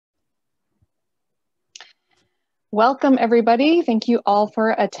Welcome, everybody. Thank you all for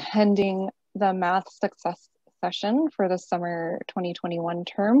attending the Math Success Session for the summer 2021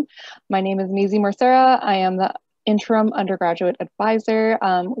 term. My name is Maisie Morcera. I am the interim undergraduate advisor.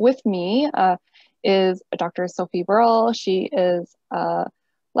 With me is Dr. Sophie Burrill. She is a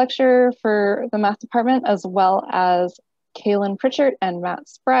lecturer for the math department, as well as Kailyn Pritchard and Matt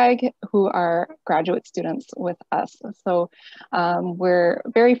Spragge, who are graduate students with us. So we're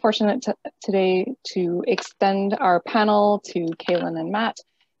very fortunate today to extend our panel to Kailyn and Matt.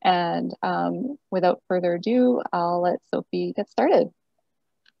 And without further ado, I'll let Sophie get started.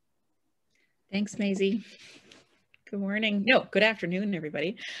 Thanks, Maisie. Good morning. No, good afternoon,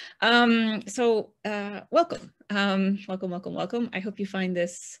 everybody. Welcome. Welcome. I hope you find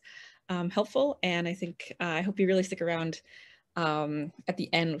this helpful, and I hope you really stick around at the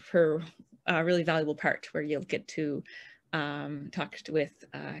end for a really valuable part where you'll get to talk with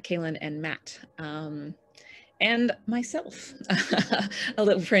Kailyn and Matt and myself a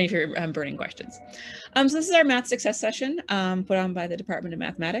little for any of your burning questions. So this is our Math Success Session put on by the Department of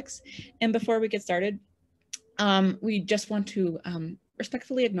Mathematics. And before we get started, we just want to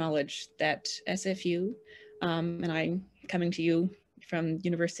respectfully acknowledge that SFU, and I'm coming to you from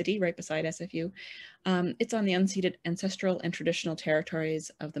university right beside SFU, it's on the unceded ancestral and traditional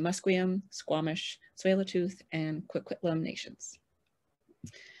territories of the Musqueam, Squamish, Tsleil-Waututh, and Coquitlam nations.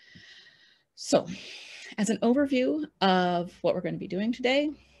 So, as an overview of what we're going to be doing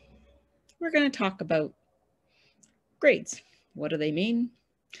today, we're going to talk about grades. What do they mean?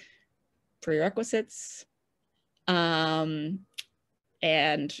 Prerequisites, and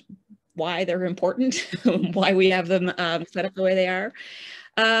why they're important, why we have them set up the way they are.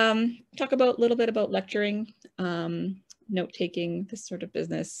 Talk a little bit about lecturing, note-taking, this sort of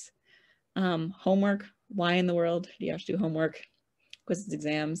business. Homework, why in the world do you have to do homework? Quizzes,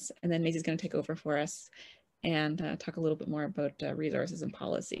 exams, and then Maisie's going to take over for us and talk a little bit more about resources and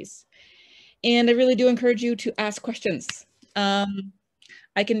policies. And I really do encourage you to ask questions.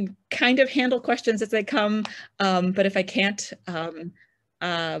 I can kind of handle questions as they come, but if I can't,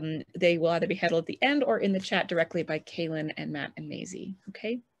 they will either be handled at the end or in the chat directly by Kailyn and Matt and Maisie,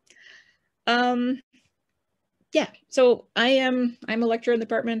 okay? Yeah, so I'm a lecturer in the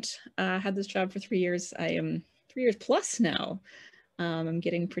department. Had this job for 3 years. I am 3 years plus now. I'm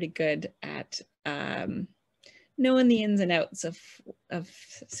getting pretty good at knowing the ins and outs of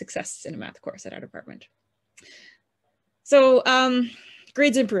success in a math course at our department. So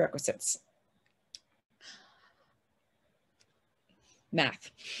grades and prerequisites.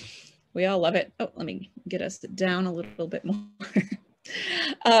 Math. We all love it. Oh, let me get us down a little bit more.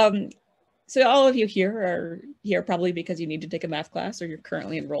 So all of you here are here probably because you need to take a math class or you're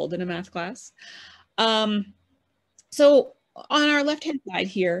currently enrolled in a math class. So on our left-hand side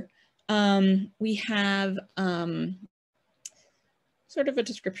here, we have sort of a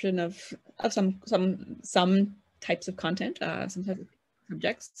description of some types of content, some types of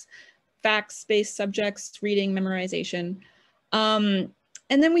subjects, facts-based subjects, reading, memorization. And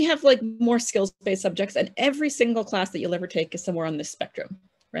then we have like more skills-based subjects, and every single class that you'll ever take is somewhere on this spectrum,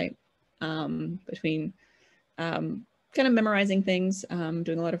 right? Between kind of memorizing things,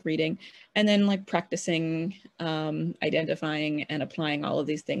 doing a lot of reading, and then like practicing, identifying and applying all of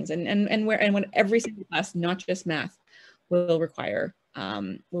these things. And when every single class, not just math, will require all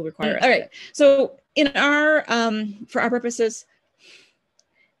right. So in our for our purposes,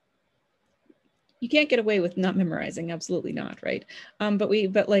 you can't get away with not memorizing, absolutely not, right?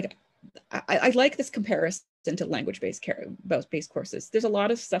 But like I like this comparison to language-based courses. There's a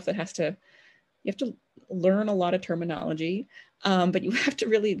lot of stuff that you have to learn a lot of terminology, but you have to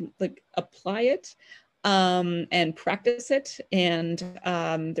really like apply it and practice it. And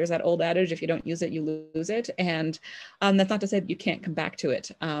there's that old adage, if you don't use it, you lose it. And that's not to say that you can't come back to it,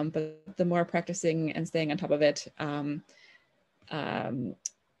 but the more practicing and staying on top of it,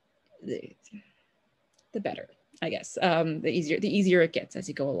 the better, I guess. The easier it gets as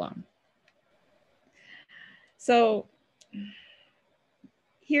you go along. So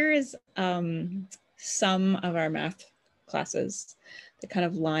here is some of our math classes that kind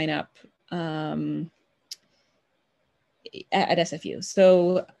of line up at SFU.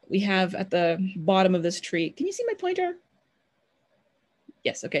 So we have at the bottom of this tree, can you see my pointer?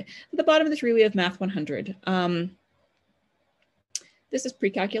 Yes, okay. At the bottom of the tree, we have Math 100. This is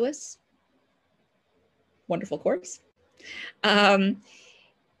pre-calculus. Wonderful course.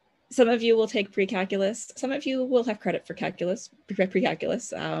 Some of you will take pre-calculus. Some of you will have credit for calculus,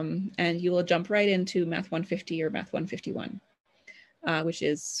 pre-calculus, and you will jump right into Math 150 or Math 151, which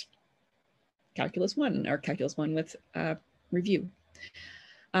is Calculus 1 or Calculus 1 with review.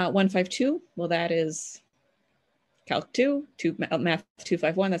 152, well, that is Calc 2, Math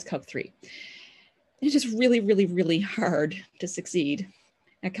 251, that's Calc 3. It's just really, really, really hard to succeed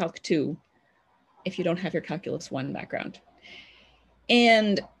at Calc 2 if you don't have your Calculus 1 background.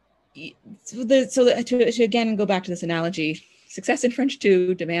 And to again go back to this analogy, success in French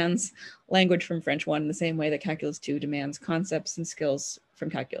 2 demands language from French 1 in the same way that Calculus 2 demands concepts and skills from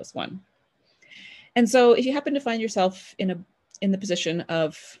Calculus 1. And so if you happen to find yourself in the position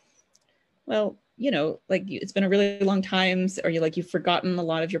of, well, you know, like it's been a really long time, or you've forgotten a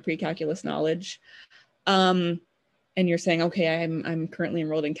lot of your pre-calculus knowledge, and you're saying, okay, I'm currently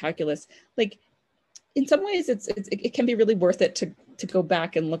enrolled in calculus. Like, in some ways, it can be really worth it to go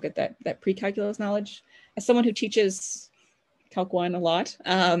back and look at that pre-calculus knowledge. As someone who teaches Calc 1 a lot,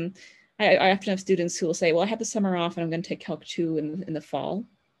 I often have students who will say, well, I have the summer off and I'm going to take Calc 2 in the fall.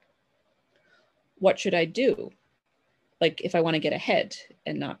 What should I do? Like, if I want to get ahead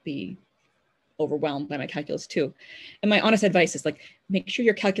and not be overwhelmed by my Calculus 2. And my honest advice is, like, make sure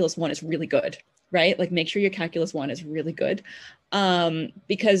your Calculus 1 is really good, right? Like, make sure your Calculus 1 is really good,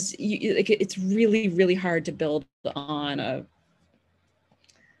 because it's really, really hard to build on a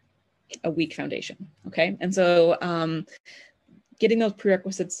weak foundation, okay? And so getting those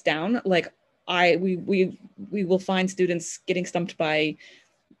prerequisites down, like we will find students getting stumped by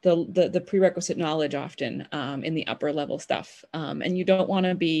the prerequisite knowledge often in the upper level stuff, and you don't want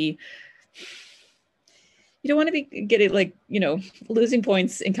to be getting, like, you know, losing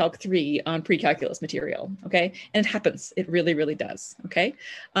points in Calc 3 on pre-calculus material, okay? And it happens, it really, really does, okay?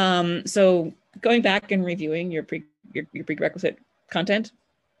 So going back and reviewing your prerequisite content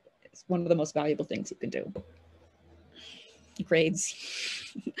is one of the most valuable things you can do. Grades,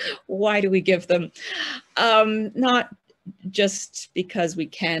 why do we give them? Not just because we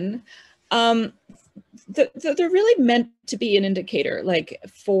can. They're really meant to be an indicator, like,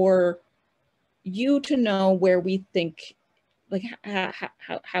 for you to know where we think, like,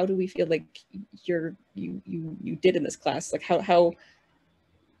 how do we feel like you did in this class? Like, how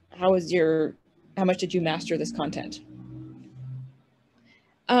much did you master this content?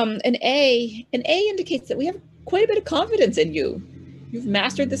 An A indicates that we have quite a bit of confidence in you. You've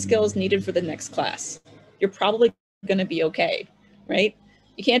mastered the skills needed for the next class. You're probably going to be okay, right?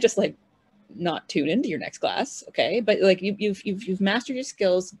 You can't just, like, not tune into your next class, okay? But, like, you've mastered your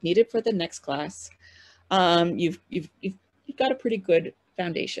skills needed for the next class. You've got a pretty good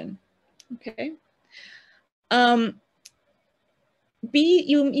foundation, okay? B,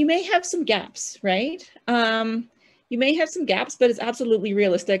 you may have some gaps, right? You may have some gaps, but it's absolutely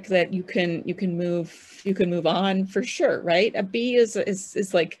realistic that you can move on for sure, right? A B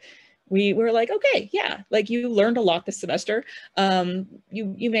is like, we're like, okay, yeah, like, you learned a lot this semester.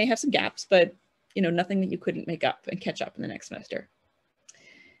 You may have some gaps, but, you know, nothing that you couldn't make up and catch up in the next semester.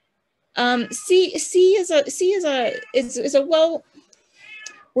 C is a well,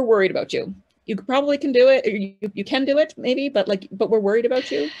 we're worried about you. You probably can do it, or you can do it maybe, but we're worried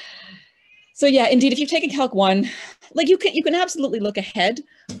about you. So yeah, indeed, if you've taken Calc 1, like, you can absolutely look ahead,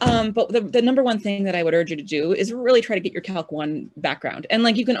 but the number one thing that I would urge you to do is really try to get your Calc 1 background. And,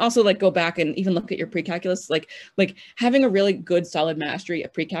 like, you can also, like, go back and even look at your pre-calculus, like having a really good solid mastery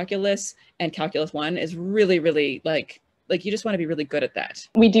of pre-calculus and Calculus 1 is really, really, like you just want to be really good at that.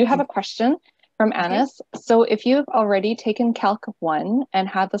 We do have a question from Anis. Okay. So if you've already taken Calc 1 and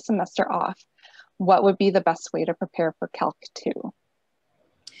had the semester off, what would be the best way to prepare for Calc 2?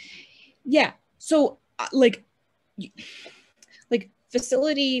 Yeah, so like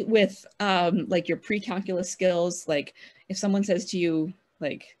facility with like your pre-calculus skills. Like, if someone says to you,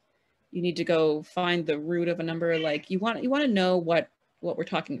 like, you need to go find the root of a number, like, you want to know what we're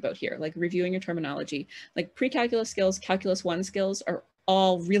talking about here, like reviewing your terminology. Like, pre-calculus skills, Calculus 1 skills are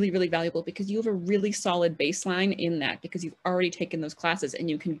all really, really valuable because you have a really solid baseline in that, because you've already taken those classes and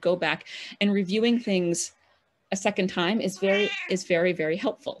you can go back, and reviewing things a second time is very, very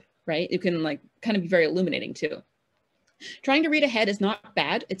helpful, right? You can, like, kind of be very illuminating too. Trying to read ahead is not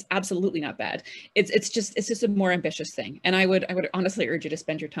bad. It's absolutely not bad. It's just a more ambitious thing. And I would honestly urge you to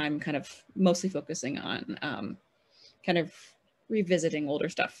spend your time kind of mostly focusing on kind of revisiting older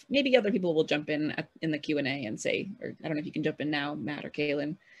stuff. Maybe other people will jump in the Q&A and say, or I don't know if you can jump in now, Matt or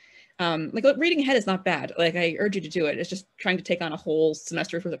Kailyn. Like, reading ahead is not bad. Like, I urge you to do it. It's just trying to take on a whole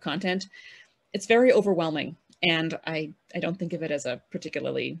semester worth of content. It's very overwhelming. And I don't think of it as a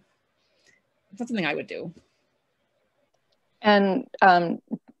particularly, it's not something I would do. And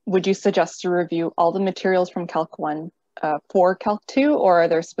would you suggest to review all the materials from Calc 1 for Calc 2, or are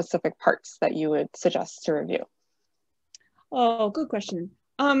there specific parts that you would suggest to review? Oh, good question.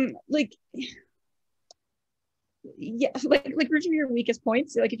 Like, yeah, like review your weakest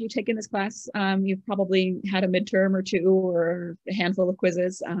points. Like if you've taken this class, you've probably had a midterm or two or a handful of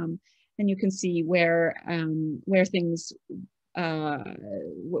quizzes, and you can see where things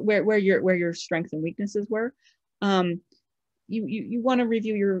where your strengths and weaknesses were. You want to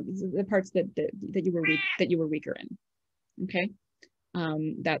review the parts that you were weaker in. Okay,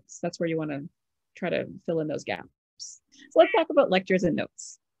 that's where you want to try to fill in those gaps. So let's talk about lectures and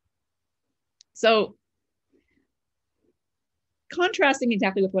notes. So contrasting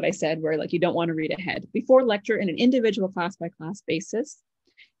exactly with what I said, where like you don't want to read ahead before lecture in an individual class by class basis,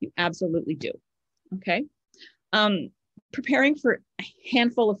 you absolutely do. Okay. Preparing for a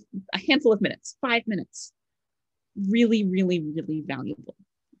handful of minutes, 5 minutes, really, really, really valuable.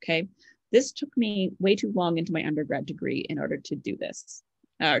 Okay. This took me way too long into my undergrad degree in order to do this,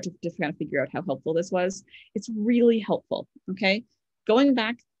 to kind of figure out how helpful this was. It's really helpful. Okay. Going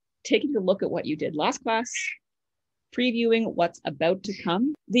back, taking a look at what you did last class, previewing what's about to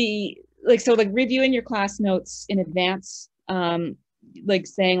come. So reviewing your class notes in advance, like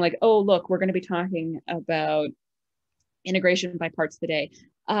saying like, oh, look, we're going to be talking about integration by parts today.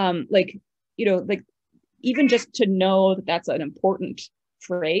 Even just to know that that's an important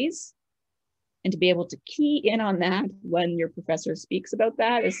phrase and to be able to key in on that when your professor speaks about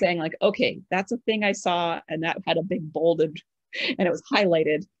that is saying like, okay, that's a thing I saw and that had a big bolded and it was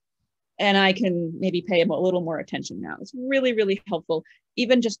highlighted. And I can maybe pay a little more attention now. It's really, really helpful.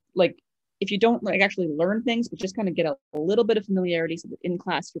 Even just like, if you don't like actually learn things, but just kind of get a little bit of familiarity so that in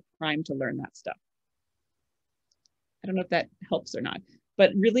class, you're primed to learn that stuff. I don't know if that helps or not,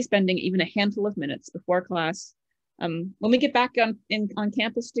 but really spending even a handful of minutes before class. When we get back on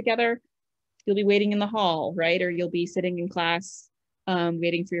campus together, you'll be waiting in the hall, right? Or you'll be sitting in class,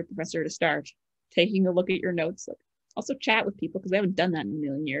 waiting for your professor to start, taking a look at your notes. Like, also chat with people because I haven't done that in a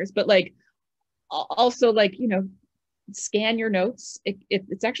million years, but like also like, scan your notes.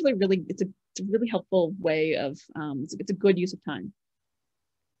 It's actually really, it's a really helpful way of, it's a good use of time.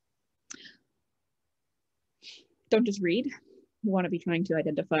 Don't just read. You want to be trying to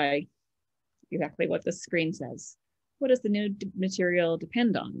identify exactly what the screen says. What does the new material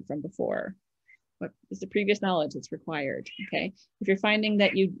depend on from before? What is the previous knowledge that's required? Okay. If you're finding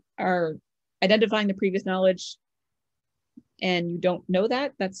that you are identifying the previous knowledge and you don't know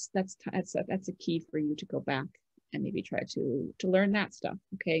that, that's a key for you to go back and maybe try to learn that stuff.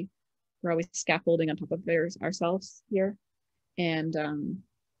 Okay. We're always scaffolding on top of ourselves here. And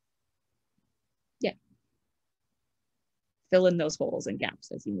yeah, fill in those holes and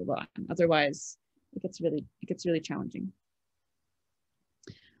gaps as you move on. Otherwise, it gets really challenging.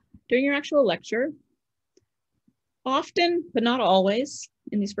 During your actual lecture, often, but not always,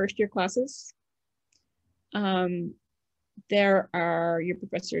 in these first year classes, your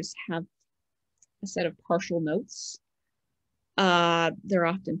professors have a set of partial notes. They're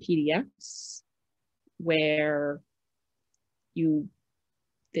often PDFs where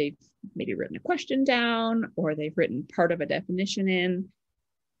they've maybe written a question down or they've written part of a definition in.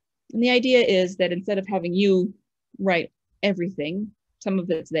 And the idea is that instead of having you write everything, some of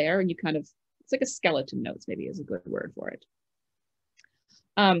it's there and you it's like a skeleton notes, maybe is a good word for it.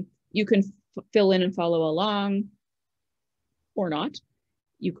 You can fill in and follow along or not.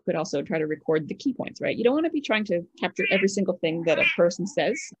 You could also try to record the key points, right? You don't want to be trying to capture every single thing that a person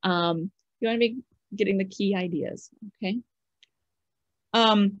says. You want to be getting the key ideas, okay?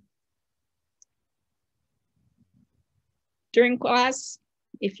 During class,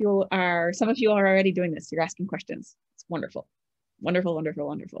 some of you are already doing this, you're asking questions. It's wonderful, wonderful, wonderful,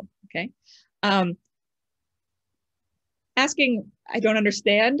 wonderful, okay? Asking, I don't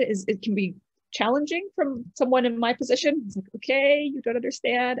understand, it can be challenging from someone in my position. It's like, okay, you don't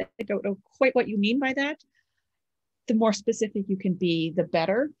understand. I don't know quite what you mean by that. The more specific you can be, the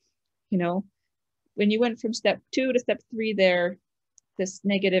better. When you went from step 2 to step 3 there, this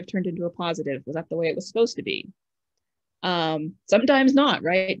negative turned into a positive. Was that the way it was supposed to be? Sometimes not,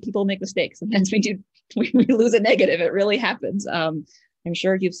 right? People make mistakes. Sometimes we lose a negative. It really happens. I'm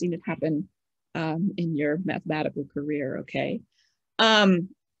sure you've seen it happen in your mathematical career, okay?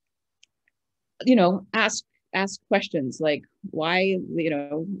 Ask questions like why are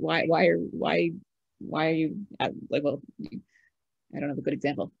you like, well, I don't have a good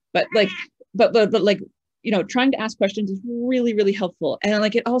example, but trying to ask questions is really, really helpful. And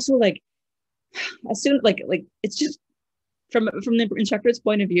like, it also like, as soon like it's just from the instructor's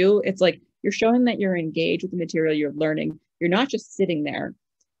point of view, it's like, you're showing that you're engaged with the material you're learning. You're not just sitting there.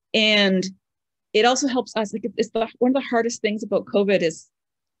 And it also helps us, like one of the hardest things about COVID is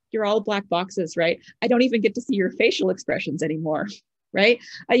you're all black boxes, right? I don't even get to see your facial expressions anymore, right?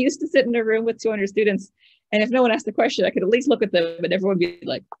 I used to sit in a room with 200 students And if no one asked the question, I could at least look at them and everyone would be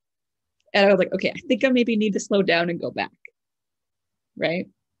like, and I was like, okay, I think I maybe need to slow down and go back, right?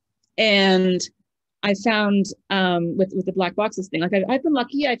 And I found with the black boxes thing, like I've been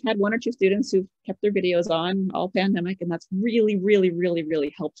lucky. I've had 1 or 2 students who've kept their videos on all pandemic, and that's really, really, really,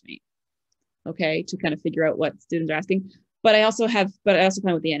 really helped me, okay, to kind of figure out what students are asking. But I also find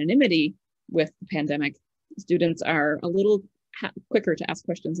with the anonymity with the pandemic, students are a little quicker to ask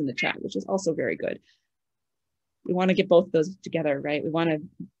questions in the chat, which is also very good. We want to get both those together, right? We want to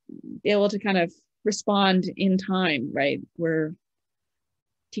be able to kind of respond in time, right? We're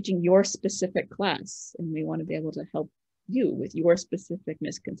teaching your specific class, and we want to be able to help you with your specific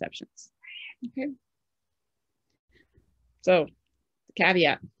misconceptions. Okay. So,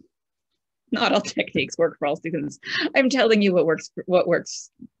 caveat: not all techniques work for all students. I'm telling you what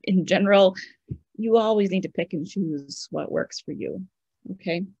works in general. You always need to pick and choose what works for you.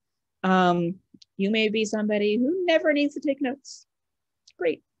 Okay. You may be somebody who never needs to take notes.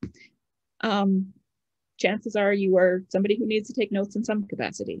 Great. Chances are you are somebody who needs to take notes in some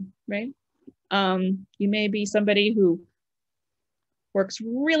capacity, right? You may be somebody who works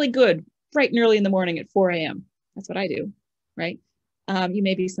really good bright and early in the morning at 4 a.m. That's what I do, right? You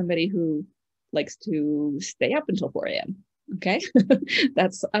may be somebody who likes to stay up until 4 a.m. Okay,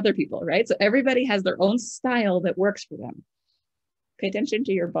 that's other people, right? So everybody has their own style that works for them. Pay attention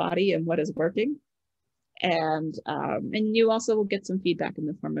to your body and what is working, and you also will get some feedback in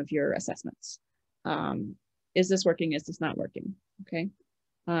the form of your assessments. Is this working? Is this not working? Okay,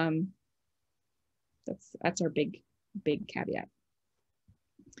 that's our big caveat.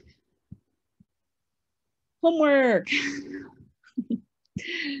 Homework.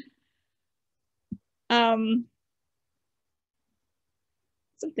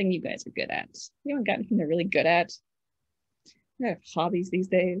 Something you guys are good at. You haven't got anything they're really good at. You have hobbies these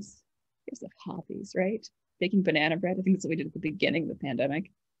days. You guys have hobbies, right? Baking banana bread. I think that's what we did at the beginning of the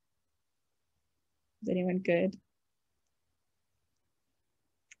pandemic. Is anyone good?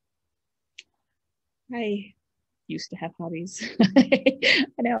 I used to have hobbies. I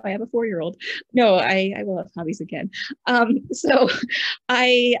know I have a 4-year-old. No, I will have hobbies again. So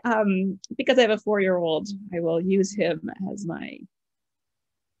I, because I have a 4-year-old, I will use him as my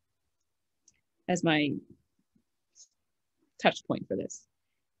touch point for this.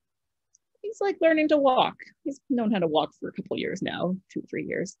 He's like learning to walk. He's known how to walk for a couple years now, 2 or 3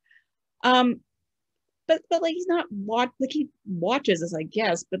 years. But like he's not he watches us, I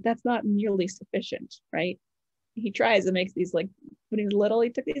guess, but that's not nearly sufficient, right? He tries and makes these, like, when he's little, he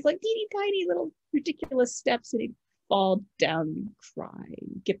took these like teeny tiny little ridiculous steps, and he'd fall down and cry,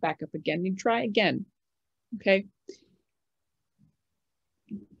 and get back up again, and try again. Okay.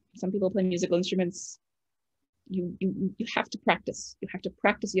 Some people play musical instruments. You have to practice. You have to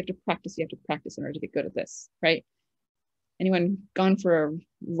practice. You have to practice. You have to practice in order to get good at this, right? Anyone gone for a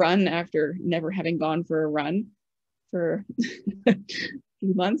run after never having gone for a run for a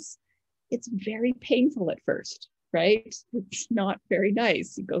few months? It's very painful at first, right? It's not very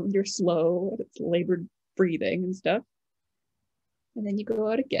nice. You're slow, it's labored breathing and stuff. And then you go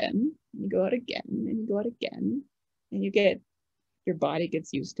out again, and you go out again, and you go out again, and your body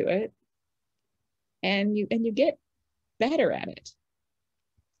gets used to it. And you get better at it.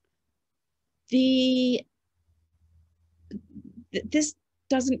 This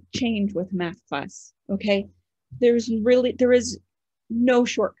doesn't change with math class, okay? There is no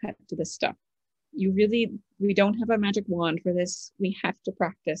shortcut to this stuff. We don't have a magic wand for this. We have to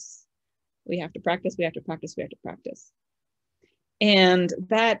practice. We have to practice, we have to practice, we have to practice. And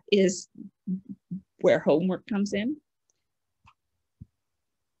that is where homework comes in.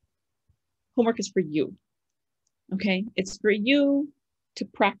 Homework is for you, okay? It's for you to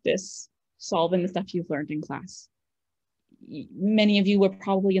practice solving the stuff you've learned in class. Many of you are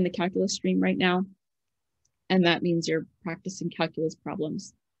probably in the calculus stream right now, and that means you're practicing calculus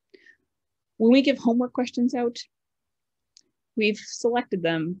problems. When we give homework questions out, we've selected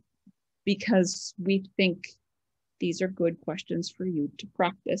them because we think these are good questions for you to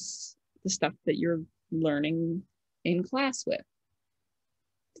practice the stuff that you're learning in class with.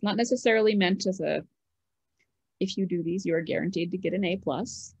 It's not necessarily meant as if you do these, you are guaranteed to get an A+.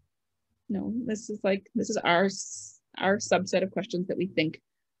 No, this is our subset of questions that we think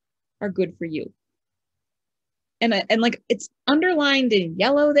are good for you. And like it's underlined in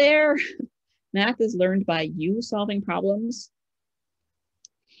yellow there. Math is learned by you solving problems.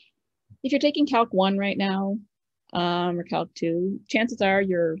 If you're taking Calc 1 right now, or Calc 2, chances are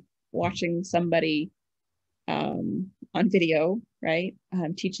you're watching somebody on video, right?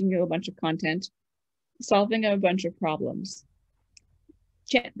 Teaching you a bunch of content, solving a bunch of problems.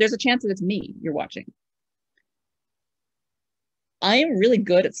 There's a chance that it's me you're watching. I am really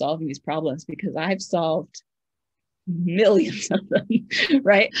good at solving these problems because I've solved millions of them,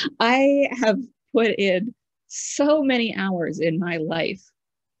 right? I have put in so many hours in my life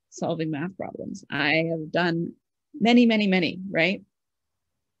solving math problems. I have done many, many, many, right?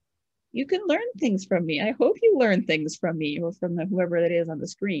 You can learn things from me. I hope you learn things from me or from whoever that is on the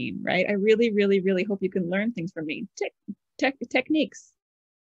screen, right? I really, really, really hope you can learn things from me. Techniques,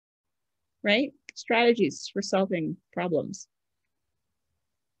 right? Strategies for solving problems.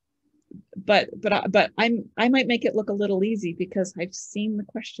 But I might make it look a little easy because I've seen the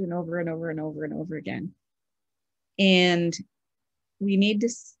question over and over and over and over again. And we need to,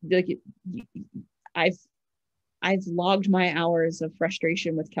 like, I've logged my hours of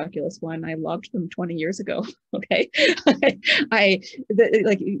frustration with Calculus 1. I logged them 20 years ago. Okay.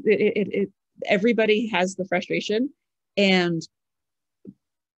 Everybody has the frustration, and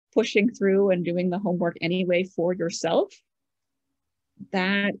pushing through and doing the homework anyway for yourself.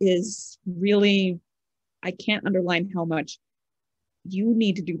 That is really, I can't underline how much you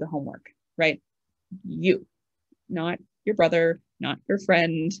need to do the homework, right? You, not your brother, not your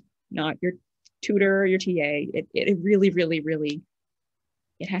friend, not your tutor or your TA. It really, really, really,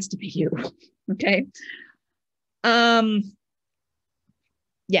 it has to be you. Okay.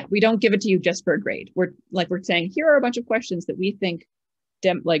 Yeah, we don't give it to you just for a grade. We're saying, here are a bunch of questions that we think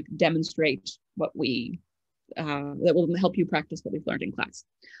demonstrate what we, that will help you practice what we've learned in class.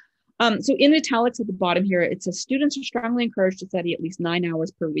 So in italics at the bottom here, it says students are strongly encouraged to study at least 9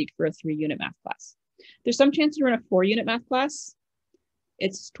 hours per week for a 3-unit math class. There's some chance to run a 4-unit math class.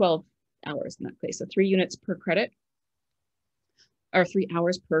 It's 12 hours in that case. So 3 units per credit, or 3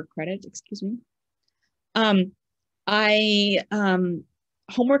 hours per credit, excuse me.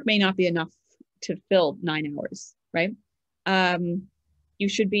 Homework may not be enough to fill 9 hours, right? You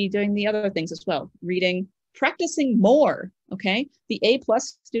should be doing the other things as well. Reading, practicing more, okay? The A+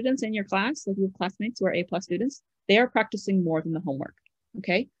 students in your class, like you have classmates who are A+ students, they are practicing more than the homework,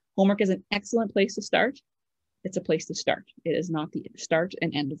 okay? Homework is an excellent place to start. It's a place to start. It is not the start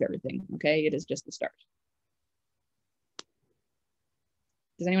and end of everything, okay? It is just the start.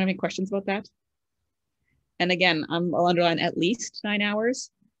 Does anyone have any questions about that? And again, I'll underline at least 9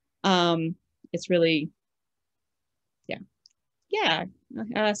 hours. It's really, yeah.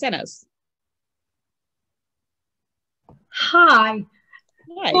 Senas. Hi.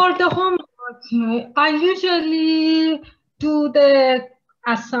 Hi. For the homework, I usually do the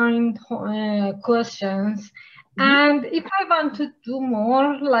assigned questions. And if I want to do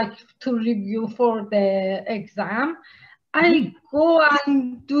more, like to review for the exam, I go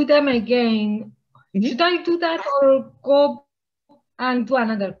and do them again. Should I do that or go and do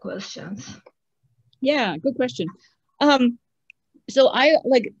another questions? Yeah, good question. So I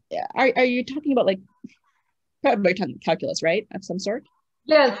like, are you talking about like probably calculus, right? Of some sort?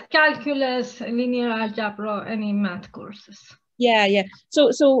 Yes, calculus, linear algebra, any math courses. Yeah.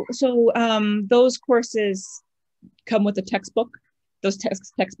 So those courses come with a textbook. Those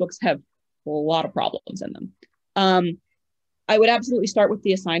textbooks have a lot of problems in them. I would absolutely start with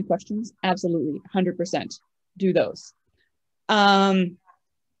the assigned questions. Absolutely, 100%. Do those.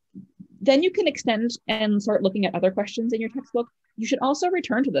 Then you can extend and start looking at other questions in your textbook. You should also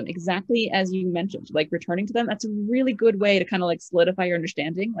return to them exactly as you mentioned, like returning to them. That's a really good way to kind of like solidify your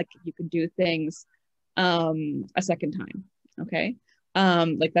understanding. Like you can do things a second time, okay?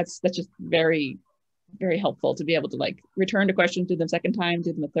 Like that's just very, very helpful to be able to like return to questions, do them a second time,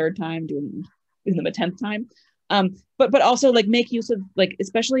 do them a third time, do them a 10th time. But also like make use of like,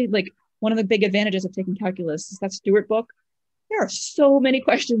 especially like one of the big advantages of taking calculus is that Stewart book. There are so many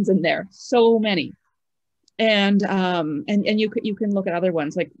questions in there, so many. And you can look at other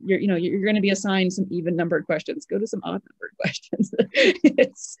ones, like you're going to be assigned some even numbered questions. Go to some odd numbered questions.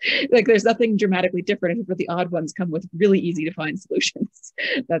 It's like there's nothing dramatically different, but the odd ones come with really easy to find solutions.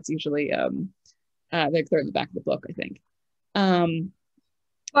 That's usually they're in the back of the book, I think.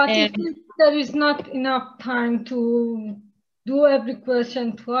 But if there is not enough time to do every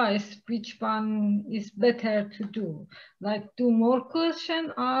question twice, which one is better to do? Like do more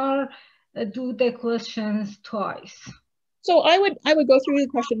questions or do the questions twice? So I would go through the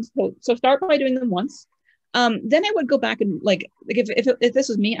questions. So start by doing them once. Then I would go back and like if this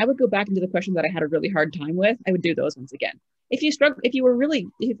was me, I would go back into the questions that I had a really hard time with. I would do those ones again. If you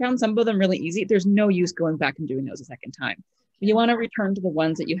found some of them really easy, there's no use going back and doing those a second time. You want to return to the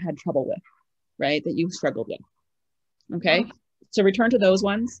ones that you had trouble with, right? That you struggled with. Okay. So return to those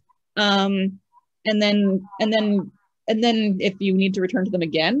ones. And then if you need to return to them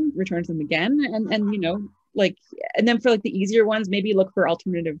again, return to them again. And then for like the easier ones, maybe look for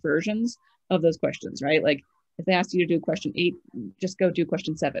alternative versions of those questions, right? Like If they asked you to do question 8, just go do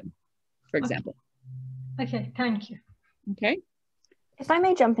question 7, for example. Okay, thank you. Okay. If I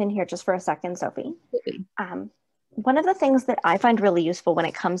may jump in here just for a second, Sophie. Absolutely. One of the things that I find really useful when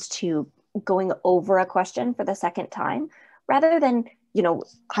it comes to going over a question for the second time, rather than, you know,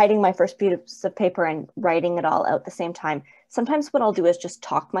 hiding my first piece of paper and writing it all out at the same time, sometimes what I'll do is just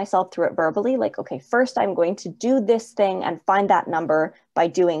talk myself through it verbally, like, okay, first I'm going to do this thing and find that number by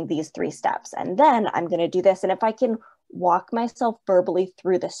doing these 3 steps. And then I'm going to do this. And if I can walk myself verbally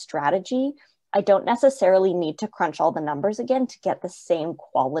through the strategy, I don't necessarily need to crunch all the numbers again to get the same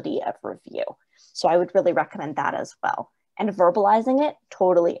quality of review. So I would really recommend that as well. And verbalizing it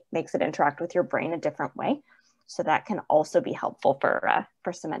totally makes it interact with your brain a different way. So that can also be helpful for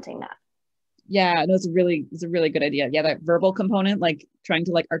cementing that. Yeah, no, it's a really good idea. Yeah, that verbal component, like trying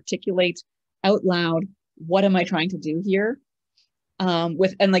to like articulate out loud, what am I trying to do here?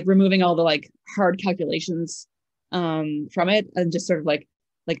 And like removing all the like hard calculations from it, and just sort of like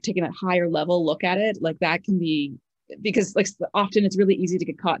taking that higher level look at it. Like that can be, because like often it's really easy to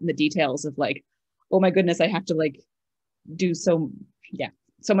get caught in the details of like, oh my goodness, I have to like do so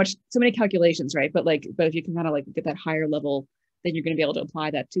many calculations, right? But if you can kind of like get that higher level, then you're going to be able to apply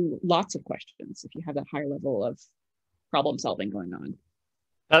that to lots of questions if you have that higher level of problem solving going on.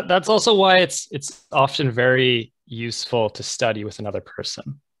 That's also why it's often very useful to study with another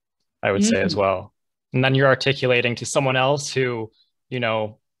person, I would say as well. And then you're articulating to someone else who, you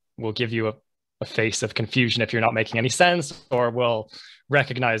know, will give you a face of confusion if you're not making any sense, or will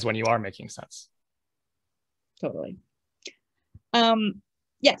recognize when you are making sense. Totally.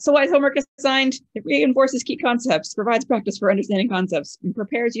 Yeah, so why is homework assigned? It reinforces key concepts, provides practice for understanding concepts, and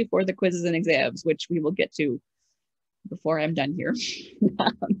prepares you for the quizzes and exams, which we will get to before I'm done here.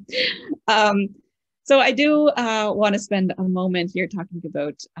 So I do want to spend a moment here talking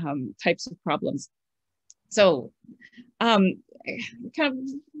about types of problems. So kind of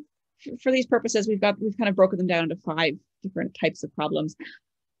for these purposes, we've kind of broken them down into 5 different types of problems.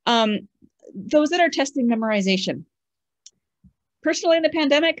 Those that are testing memorization. Personally, in the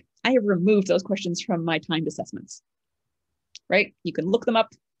pandemic, I have removed those questions from my timed assessments, right? You can look them up.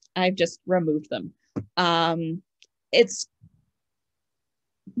 I've just removed them.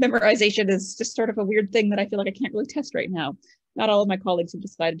 Memorization is just sort of a weird thing that I feel like I can't really test right now. Not all of my colleagues have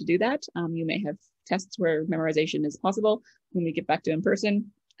decided to do that. You may have tests where memorization is possible. When we get back to in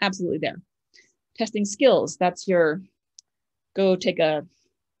person, absolutely there. Testing skills, that's your go take a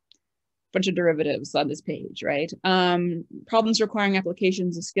bunch of derivatives on this page, right? Problems requiring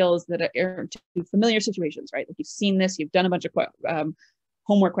applications of skills that are to familiar situations, right? Like you've seen this, you've done a bunch of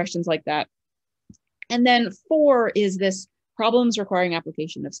homework questions like that. And then 4 is this problems requiring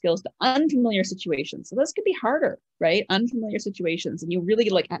application of skills to unfamiliar situations. So this could be harder, right? Unfamiliar situations. And you really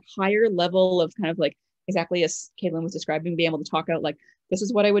like at higher level of kind of like exactly as Kailyn was describing, being able to talk out like, this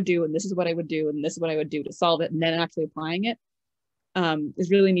is what I would do, and this is what I would do, and this is what I would do to solve it, and then actually applying it is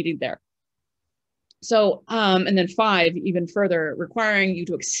really needed there. So, and then 5, even further, requiring you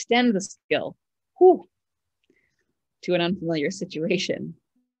to extend the skill to an unfamiliar situation.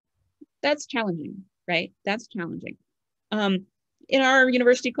 That's challenging, right? That's challenging. In our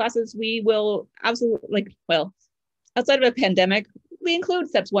university classes, we will absolutely, outside of a pandemic, we include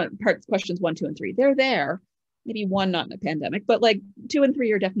questions 1, 2, and 3. They're there. Maybe 1 not in a pandemic, but like 2 and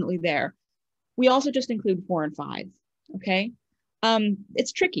 3 are definitely there. We also just include 4 and 5, okay?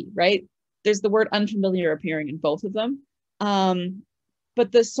 It's tricky, right? There's the word unfamiliar appearing in both of them.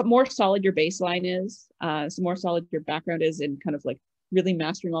 But the more solid your baseline is, the more solid your background is in kind of like really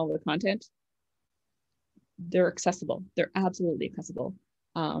mastering all the content, they're accessible. They're absolutely accessible.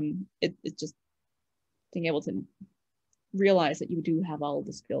 It's just being able to realize that you do have all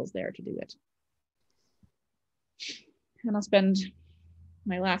the skills there to do it. And I'll spend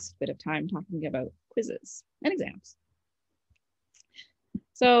my last bit of time talking about quizzes and exams.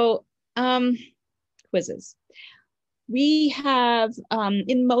 So quizzes. We have,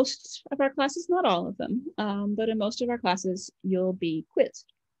 in most of our classes, not all of them, but in most of our classes, you'll be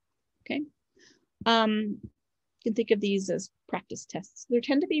quizzed, okay? You can think of these as practice tests. They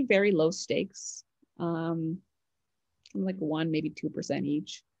tend to be very low stakes, like 1, maybe 2%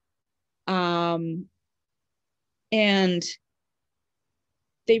 each. And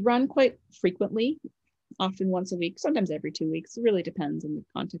they run quite frequently, often once a week, sometimes every 2 weeks. It really depends on the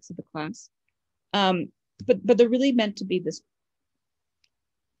context of the class. But they're really meant to be this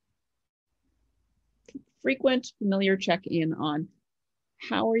frequent, familiar check-in on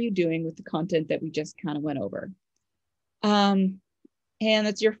how are you doing with the content that we just kind of went over. And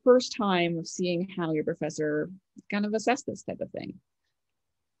it's your first time of seeing how your professor kind of assess this type of thing.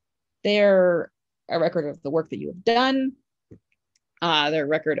 They're a record of the work that you have done, their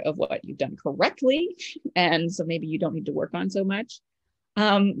record of what you've done correctly. And so maybe you don't need to work on so much.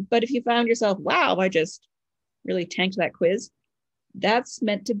 But if you found yourself, wow, I just really tanked that quiz, that's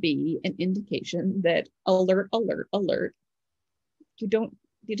meant to be an indication that alert, alert, alert, you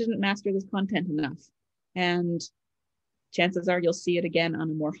didn't master this content enough. And chances are you'll see it again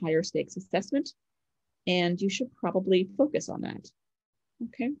on a more higher stakes assessment. And you should probably focus on that.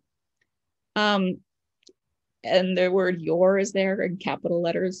 Okay. And the word your is there in capital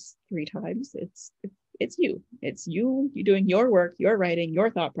letters 3 times. It's you. It's you doing your work, your writing, your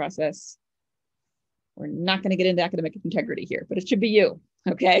thought process. We're not going to get into academic integrity here, but it should be you.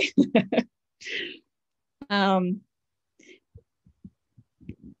 Okay.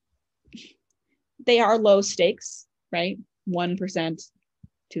 They are low stakes, right? 1%,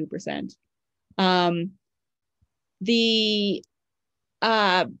 2%.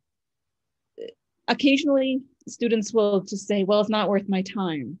 Occasionally students will just say, well, it's not worth my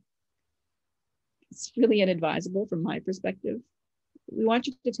time. It's really inadvisable from my perspective. We want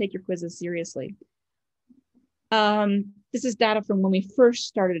you to take your quizzes seriously. This is data from when we first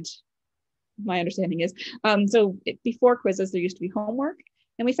started, my understanding is. Before quizzes, there used to be homework,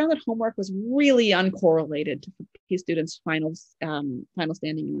 and we found that homework was really uncorrelated to students' final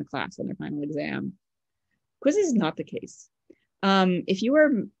standing in the class on their final exam. Quizzes is not the case. If you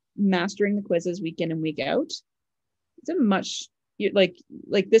are mastering the quizzes week in and week out, it's a much,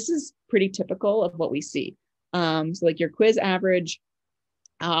 this is pretty typical of what we see. So like your quiz average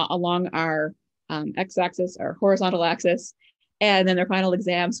along our x-axis, our horizontal axis, and then their final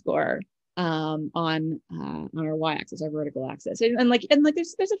exam score on our y-axis, our vertical axis, and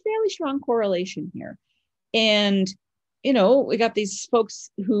there's a fairly strong correlation here. And we got these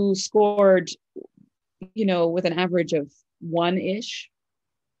folks who scored, with an average of 1-ish.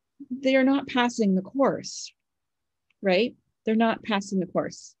 They are not passing the course, right? They're not passing the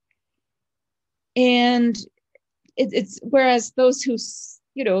course, and it's whereas those who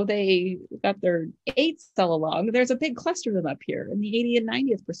they got their 8s all along, there's a big cluster of them up here in the 80th and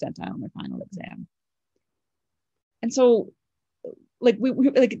 90th percentile on their final exam. And so we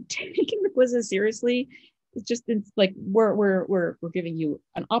taking the quizzes seriously, it's like we're giving you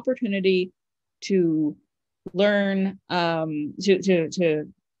an opportunity to learn,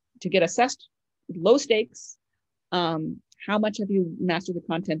 to get assessed with low stakes. How much have you mastered the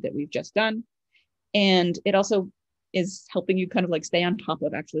content that we've just done? And it also is helping you kind of like stay on top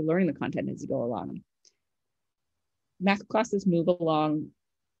of actually learning the content as you go along. Math classes move along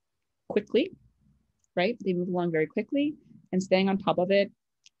quickly, right? They move along very quickly, and staying on top of it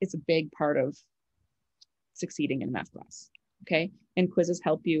is a big part of succeeding in a math class, okay? And quizzes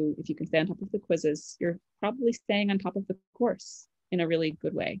help you. If you can stay on top of the quizzes, you're probably staying on top of the course in a really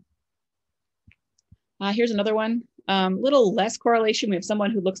good way. Here's another one. Little less correlation. We have someone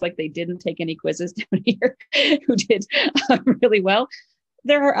who looks like they didn't take any quizzes down here who did really well.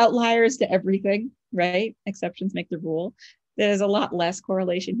 There are outliers to everything, right? Exceptions make the rule. There's a lot less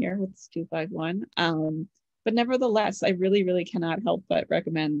correlation here with 251. But nevertheless, I really, really cannot help but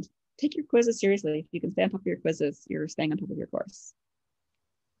recommend take your quizzes seriously. If you can stay on top of your quizzes, you're staying on top of your course.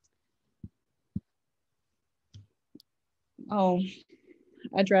 I'll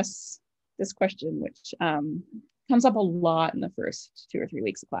address this question, which comes up a lot in the first 2 or 3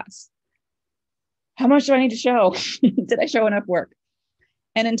 weeks of class. How much do I need to show? Did I show enough work?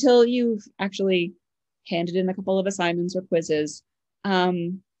 And until you've actually handed in a couple of assignments or quizzes,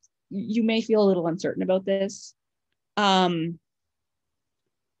 you may feel a little uncertain about this. The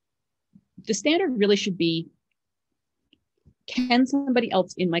standard really should be, can somebody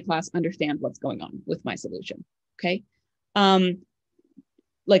else in my class understand what's going on with my solution? Okay.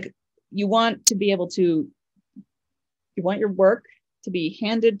 You want to be able to, you want your work to be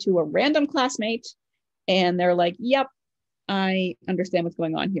handed to a random classmate and they're like, yep, I understand what's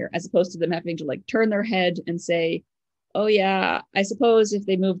going on here, as opposed to them having to like turn their head and say, oh yeah, I suppose if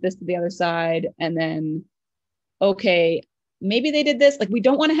they move this to the other side and then, okay, maybe they did this. Like, we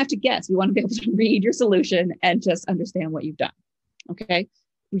don't want to have to guess. We want to be able to read your solution and just understand what you've done. Okay.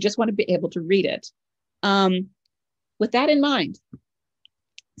 We just want to be able to read it. With that in mind,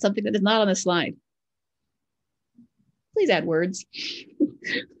 something that is not on the slide, please add words.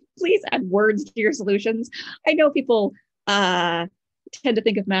 Please add words to your solutions. I know people tend to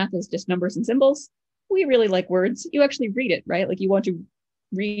think of math as just numbers and symbols. We really like words. You actually read it, right? Like, you want to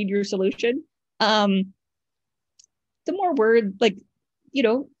read your solution. The more word, I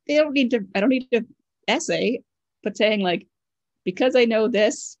don't need to essay, but saying like, because I know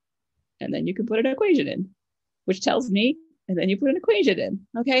this, and then you can put an equation in, which tells me, and then you put an equation in,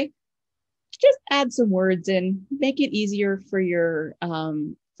 okay? just add some words in, make it easier for your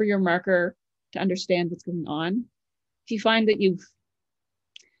marker to understand what's going on. If you find that you've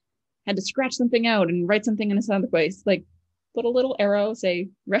had to scratch something out and write something in another place, like put a little arrow, say,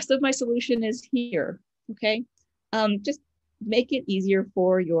 rest of my solution is here, okay? Just make it easier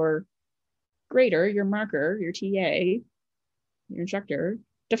for your grader, your marker, your TA, your instructor,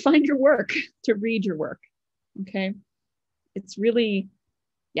 to find your work, to read your work, okay? It's really,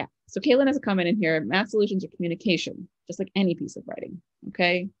 yeah. So Kailyn has a comment in here, math solutions are communication, just like any piece of writing,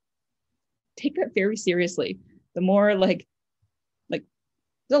 okay? Take that very seriously. The more like there's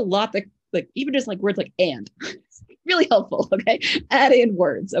a lot that, like, even just like words like and, it's really helpful, okay? Add in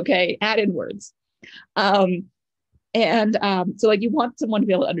words, okay? Add in words. So like you want someone to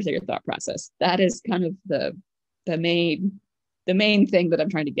be able to understand your thought process. That is kind of the main thing that I'm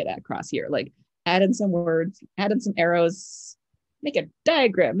trying to get across here. Like add in some words, add in some arrows, make a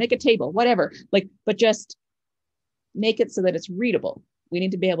diagram, make a table, whatever. Like, but just make it so that it's readable. We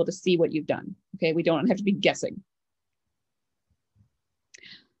need to be able to see what you've done. Okay, we don't have to be guessing.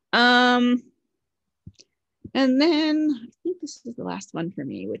 And then I think this is the last one for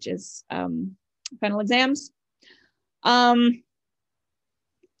me, which is final exams.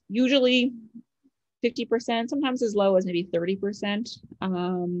 Usually 50%, sometimes as low as maybe 30%.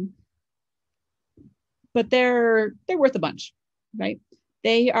 But they're worth a bunch, right?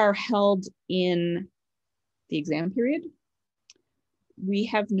 They are held in the exam period. We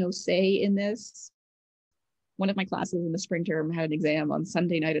have no say in this. One of my classes in the spring term had an exam on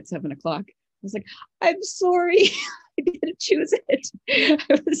Sunday night at 7 o'clock. I was like, I'm sorry, I didn't choose it.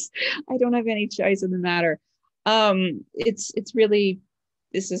 I don't have any choice in the matter. It's really,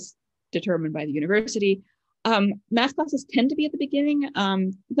 this is determined by the university. Math classes tend to be at the beginning.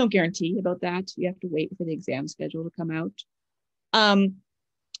 No guarantee about that. You have to wait for the exam schedule to come out.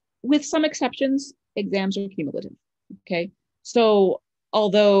 With some exceptions, exams are cumulative, okay? So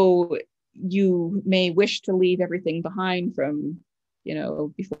although you may wish to leave everything behind from,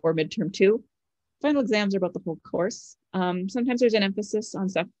 before midterm 2, final exams are about the whole course. Sometimes there's an emphasis on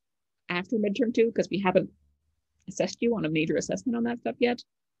stuff after midterm 2 because we haven't assessed you on a major assessment on that stuff yet.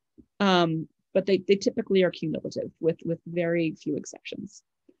 But they typically are cumulative with very few exceptions.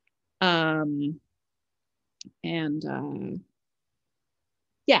 Yeah,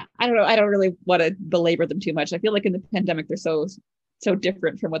 I don't know. I don't really want to belabor them too much. I feel like in the pandemic, they're so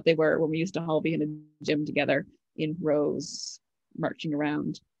different from what they were when we used to all be in a gym together in rows, marching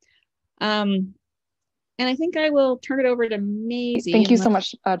around. And I think I will turn it over to Maisie. Thank you so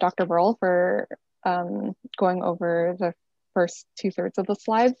much, Dr. Burrill, for going over the first 2/3 of the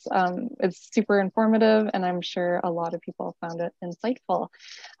slides. It's super informative, and I'm sure a lot of people found it insightful.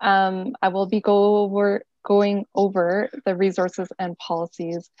 I will be going over the resources and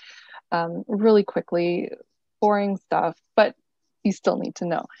policies really quickly, boring stuff, but you still need to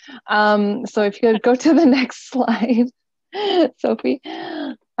know. So if you could go to the next slide, Sophie.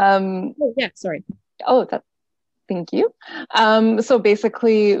 Oh, yeah, sorry. Oh, thank you. So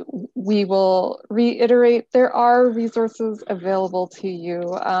basically, we will reiterate there are resources available to you.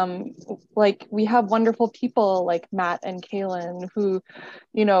 Like we have wonderful people like Matt and Kailyn who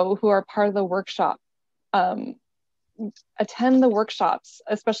are part of the workshop. Attend the workshops,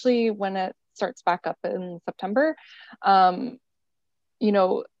 especially when it starts back up in September.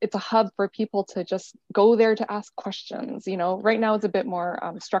 It's a hub for people to just go there to ask questions. Right now it's a bit more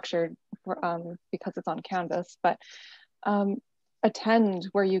structured because it's on Canvas, but attend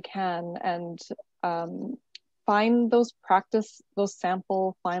where you can and find those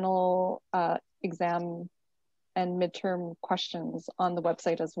sample final exam and midterm questions on the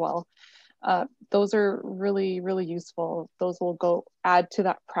website as well. Those are really, really useful. Those will add to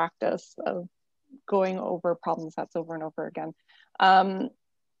that practice of going over problem sets over and over again.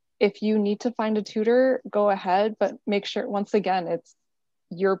 If you need to find a tutor, go ahead, but make sure, once again,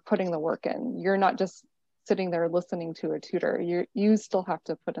 you're putting the work in. You're not just sitting there listening to a tutor. You still have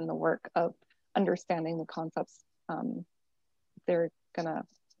to put in the work of understanding the concepts they're gonna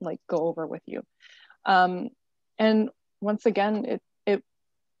go over with you. And once again,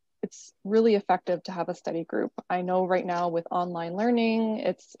 it's really effective to have a study group. I know right now with online learning,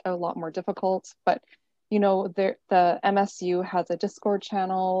 it's a lot more difficult, but the MSU has a Discord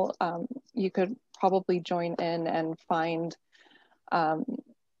channel. You could probably join in and find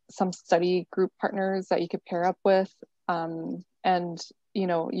some study group partners that you could pair up with. And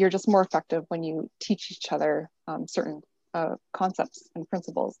you're just more effective when you teach each other certain concepts and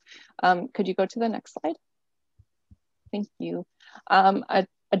principles. Could you go to the next slide? Thank you.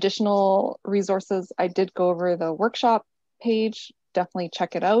 Additional resources, I did go over the workshop page. Definitely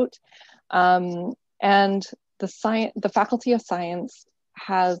check it out. And the Faculty of Science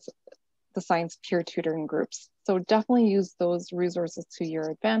has the science peer tutoring groups. So definitely use those resources to your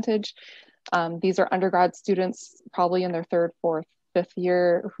advantage. These are undergrad students, probably in their third, fourth, fifth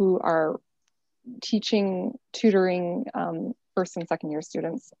year, who are tutoring first and second year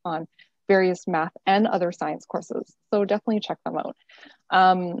students on various math and other science courses. So definitely check them out.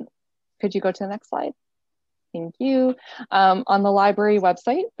 Could you go to the next slide? Thank you. On the library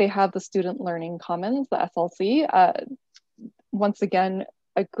website, they have the Student Learning Commons, the SLC. Once again,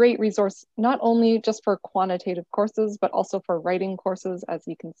 a great resource, not only just for quantitative courses, but also for writing courses, as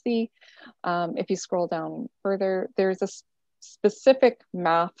you can see. If you scroll down further, there's a specific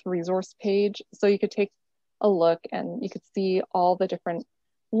math resource page. So you could take a look and you could see all the different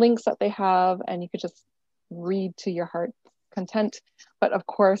links that they have, and you could just read to your heart's content. But of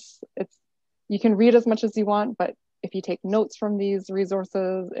course, you can read as much as you want, but if you take notes from these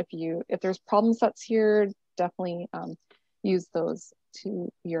resources, if there's problem sets here, definitely use those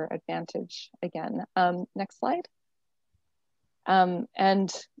to your advantage again. Next slide. And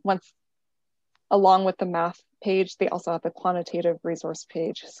along with the math page, they also have the quantitative resource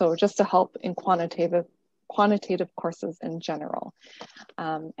page. So just to help in quantitative courses in general.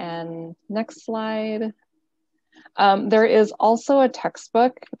 And next slide. There is also a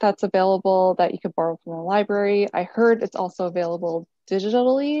textbook that's available that you could borrow from the library. I heard it's also available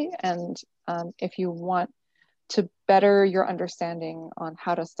digitally, and if you want to better your understanding on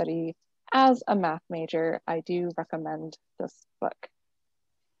how to study as a math major, I do recommend this book.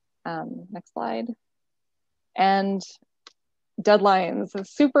 Next slide. And deadlines is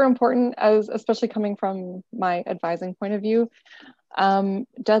super important, especially coming from my advising point of view.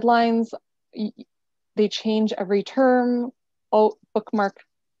 Deadlines, they change every term.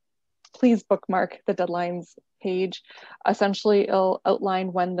 Please bookmark the deadlines page. Essentially, it'll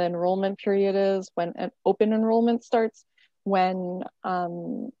outline when the enrollment period is, when an open enrollment starts, when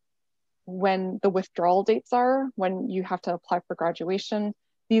the withdrawal dates are, when you have to apply for graduation.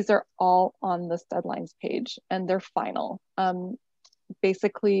 These are all on this deadlines page, and they're final.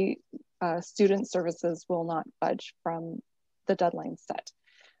 Basically, student services will not budge from the deadline set.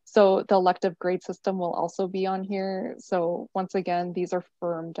 So the elective grade system will also be on here. So once again, these are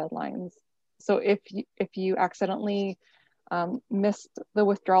firm deadlines. So if you accidentally missed the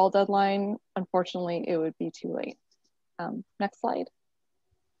withdrawal deadline, unfortunately, it would be too late. Next slide.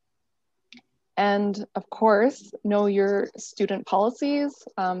 And of course, know your student policies.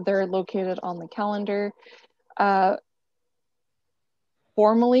 They're located on the calendar.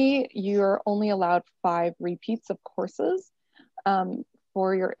 Formally, you're only allowed 5 repeats of courses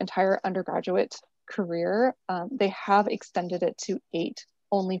for your entire undergraduate career. They have extended it to 8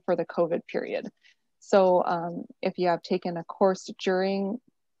 only for the COVID period. So if you have taken a course during,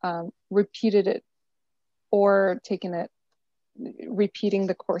 repeated it, or repeating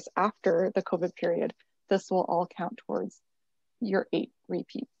the course after the COVID period, this will all count towards your 8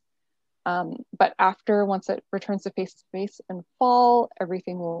 repeats. But once it returns to face-to-face in fall,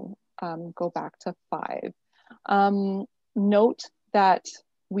 everything will go back to 5. Note that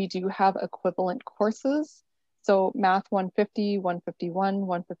we do have equivalent courses. So Math 150, 151,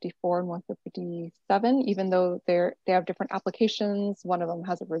 154, and 157, even though they have different applications, one of them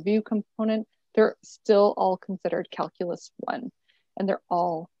has a review component, they're still all considered Calculus 1, and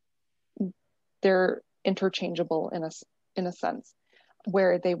they're interchangeable in a sense,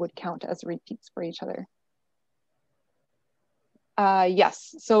 where they would count as repeats for each other.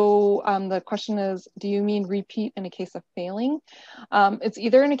 Yes, so the question is, do you mean repeat in a case of failing? It's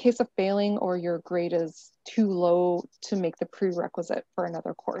either in a case of failing or your grade is too low to make the prerequisite for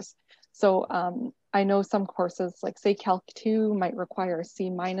another course. So I know some courses, like say Calc 2 might require a C-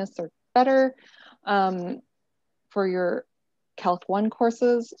 or better. For your Calc 1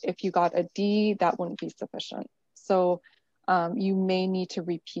 courses, if you got a D, that wouldn't be sufficient. So you may need to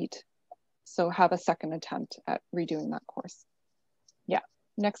repeat. So have a second attempt at redoing that course. Yeah,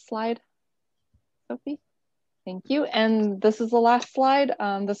 next slide, Sophie. Thank you. And this is the last slide.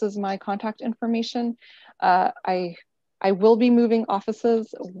 This is my contact information. I will be moving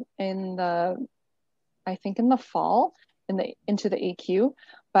offices I think in the fall, into the AQ,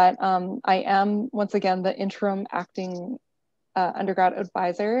 but I am, once again, the interim acting undergrad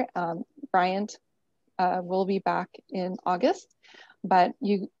advisor. Bryant will be back in August, but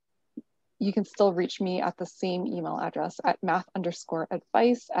you can still reach me at the same email address at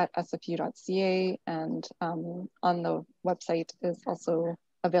math_advice@sfu.ca, and on the website is also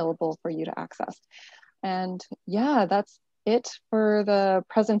available for you to access. And yeah, that's it for the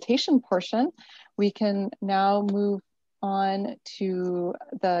presentation portion. We can now move on to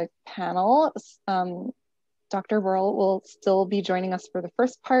the panel. Dr. Burrill will still be joining us for the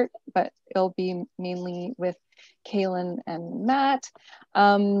first part, but it'll be mainly with Kailyn and Matt.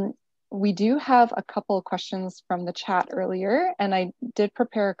 We do have a couple of questions from the chat earlier, and I did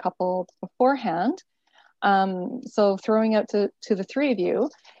prepare a couple beforehand. So throwing out to the three of you,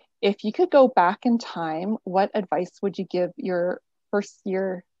 if you could go back in time, what advice would you give your first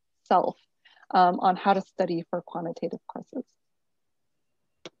year self on how to study for quantitative courses?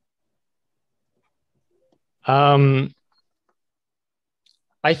 I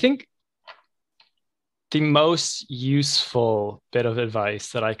think the most useful bit of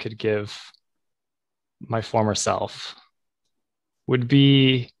advice that I could give my former self would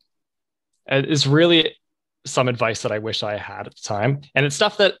be, is really some advice that I wish I had at the time. And it's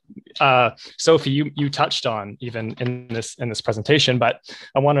stuff that Sophie, you touched on even in this presentation, but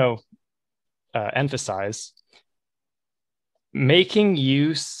I want to emphasize making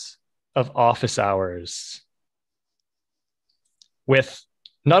use of office hours with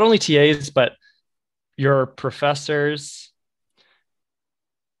not only TAs, but your professors,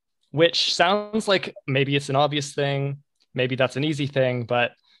 which sounds like maybe it's an obvious thing, maybe that's an easy thing,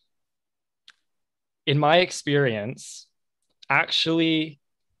 but in my experience, actually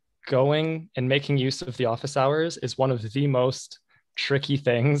going and making use of the office hours is one of the most tricky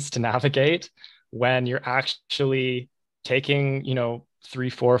things to navigate when you're actually taking, 3,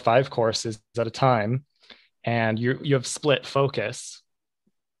 4, 5 courses at a time, and you have split focus.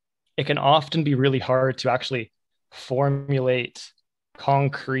 It can often be really hard to actually formulate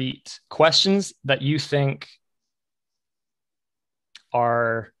concrete questions that you think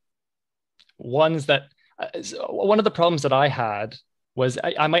are ones that, one of the problems that I had was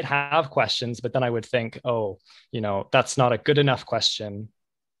I might have questions, but then I would think, oh, that's not a good enough question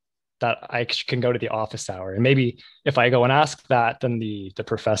that I can go to the office hour. And maybe if I go and ask that, then the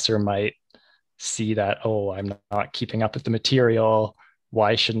professor might see that, oh, I'm not keeping up with the material.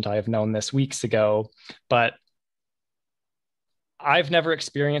 Why shouldn't I have known this weeks ago? But I've never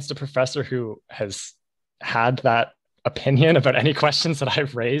experienced a professor who has had that opinion about any questions that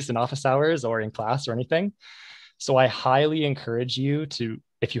I've raised in office hours or in class or anything. So I highly encourage you to,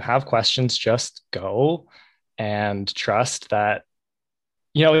 if you have questions, just go and trust that,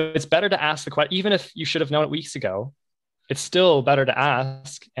 it's better to ask the question, even if you should have known it weeks ago, it's still better to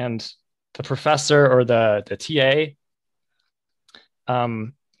ask. And the professor or the TA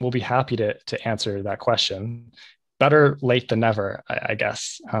will be happy to answer that question. Better late than never, I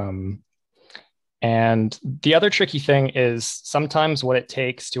guess. And the other tricky thing is sometimes what it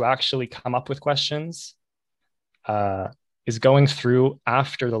takes to actually come up with questions is going through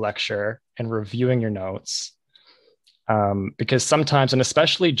after the lecture and reviewing your notes. Because sometimes, and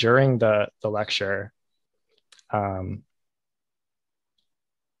especially during the lecture,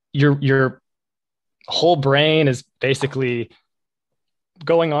 your whole brain is basically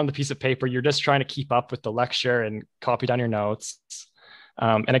going on the piece of paper. You're just trying to keep up with the lecture and copy down your notes.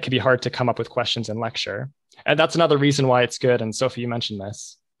 And it can be hard to come up with questions in lecture. And that's another reason why it's good, and Sophie, you mentioned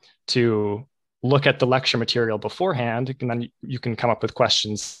this, to look at the lecture material beforehand, and then you can come up with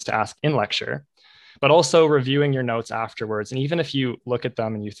questions to ask in lecture, but also reviewing your notes afterwards. And even if you look at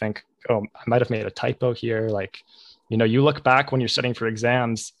them and you think, oh, I might have made a typo here, you look back when you're studying for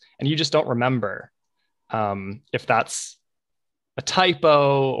exams and you just don't remember if that's a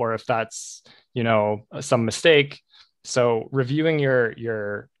typo or if that's, some mistake. So reviewing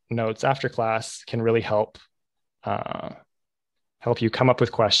your notes after class can really help you come up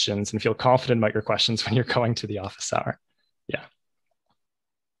with questions and feel confident about your questions when you're going to the office hour. Yeah.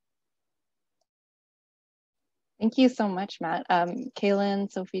 Thank you so much, Matt.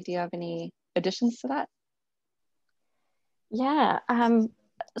 Kailyn, Sophie, do you have any additions to that? Yeah.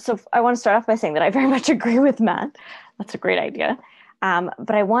 So I want to start off by saying that I very much agree with Matt. That's a great idea.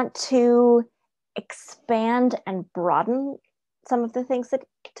 But I want to expand and broaden some of the things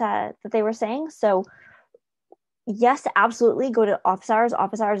that they were saying. So yes, absolutely go to office hours.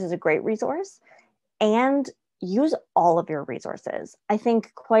 Office hours is a great resource, and use all of your resources. I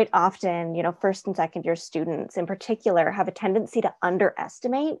think quite often, first and second year students in particular have a tendency to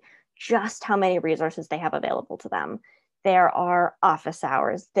underestimate just how many resources they have available to them. There are office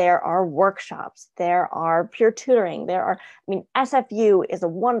hours, there are workshops, there are peer tutoring, SFU is a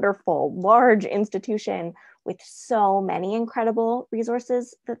wonderful, large institution with so many incredible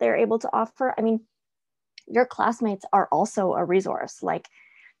resources that they're able to offer. Your classmates are also a resource. Like,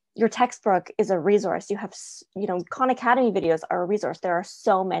 your textbook is a resource. You have, Khan Academy videos are a resource. There are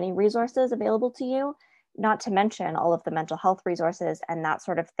so many resources available to you. not to mention all of the mental health resources and that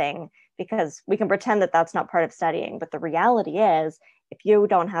sort of thing, because we can pretend that that's not part of studying, but the reality is if you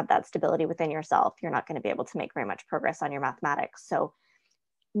don't have that stability within yourself, you're not going to be able to make very much progress on your mathematics. So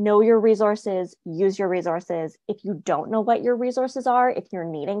know your resources, use your resources. If you don't know what your resources are, if you're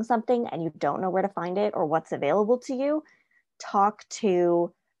needing something and you don't know where to find it or what's available to you, talk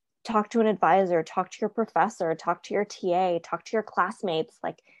to an advisor, talk to your professor, talk to your TA, talk to your classmates.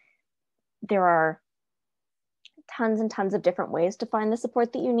 Like, there are tons and tons of different ways to find the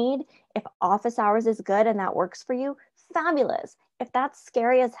support that you need. If office hours is good and that works for you, fabulous. If that's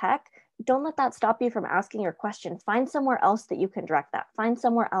scary as heck, don't let that stop you from asking your question. Find somewhere else that you can direct that. Find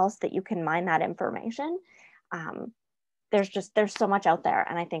somewhere else that you can mine that information. There's so much out there.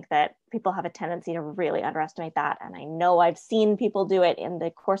 And I think that people have a tendency to really underestimate that. And I know I've seen people do it in the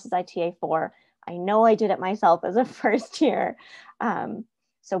courses I TA for. I know I did it myself as a first year.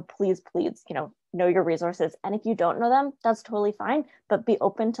 So please, know your resources. And if you don't know them, that's totally fine, but be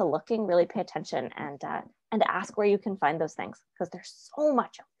open to looking, really pay attention, and ask where you can find those things, because there's so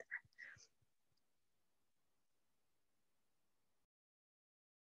much out there.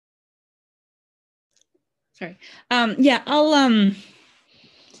 Sorry. Yeah,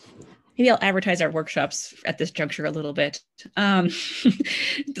 maybe I'll advertise our workshops at this juncture a little bit. Like,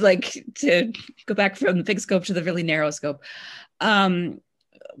 to go back from the big scope to the really narrow scope.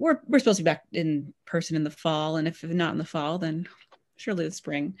 We're supposed to be back in person in the fall, and if not in the fall, then surely the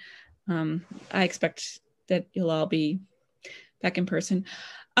spring. I expect that you'll all be back in person.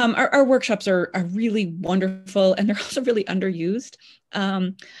 Our workshops are really wonderful, and they're also really underused.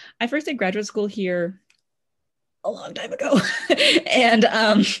 I first did graduate school here a long time ago. And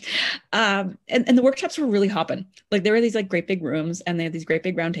the workshops were really hopping. Like, there were these like great big rooms, and they had these great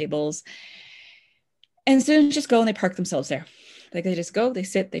big round tables, and students just go and they park themselves there. Like, they just go, they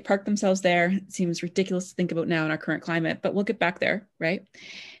sit, they park themselves there. It seems ridiculous to think about now in our current climate, but we'll get back there, right?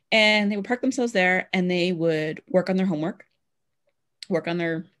 And they would park themselves there, and they would work on their homework, work on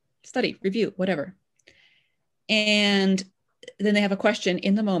their study, review, whatever. And then they have a question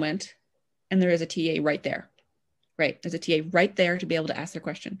in the moment, and there is a TA right there. Right, there's a TA right there to be able to ask their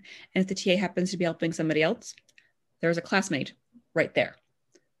question. And if the TA happens to be helping somebody else, there's a classmate right there,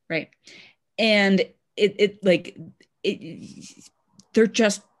 right? And they're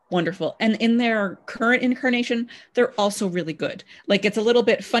just wonderful. And in their current incarnation, they're also really good. Like, it's a little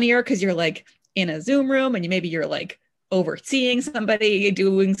bit funnier because you're like in a Zoom room, and maybe you're like overseeing somebody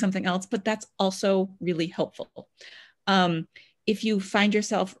doing something else, but that's also really helpful. If you find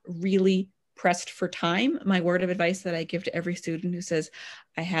yourself really pressed for time, my word of advice that I give to every student who says,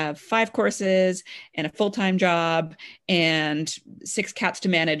 I have 5 courses and a full-time job and 6 cats to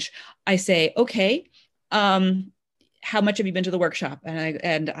manage, I say, okay, how much have you been to the workshop?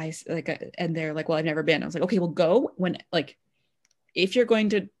 And they're like, well, I've never been. I was like, okay, well, go when, like, if you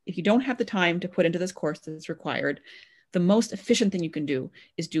don't have the time to put into this course that's required, the most efficient thing you can do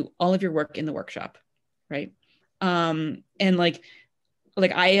is do all of your work in the workshop, right? And like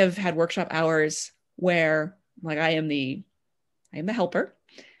I have had workshop hours where, like, I am the helper,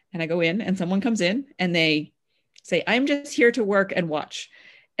 and I go in and someone comes in and they say, I'm just here to work and watch.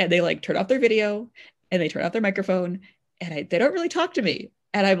 And they like turn off their video and they turn off their microphone, and they don't really talk to me.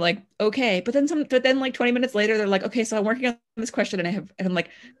 And I'm like, okay. But then like 20 minutes later, they're like, okay, so I'm working on this question, and I'm like,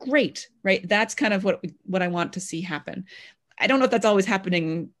 great, right? That's kind of what I want to see happen. I don't know if that's always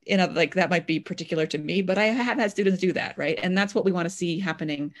happening that might be particular to me, but I have had students do that, right? And that's what we want to see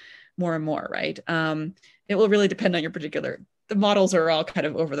happening more and more, right? It will really depend on the models are all kind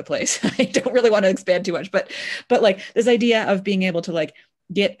of over the place. I don't really want to expand too much, but like this idea of being able to like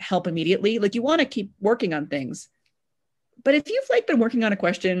get help immediately, like you want to keep working on things. But if you've like been working on a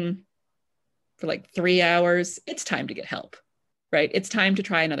question for like 3 hours, it's time to get help, right? It's time to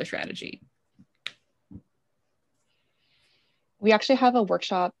try another strategy. We actually have a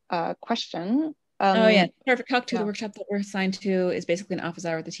workshop question. Oh yeah, perfect. Talk to the workshop that we're assigned to is basically an office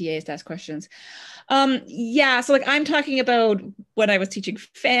hour with the TAs to ask questions. Yeah, so like I'm talking about when I was teaching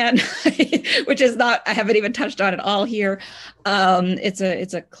FAN, which is not, I haven't even touched on at all here. It's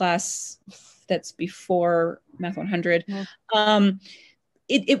a class that's before Math 100. Mm-hmm.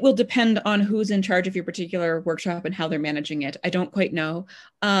 It will depend on who's in charge of your particular workshop and how they're managing it. I don't quite know.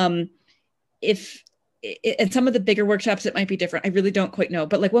 And some of the bigger workshops, it might be different. I really don't quite know.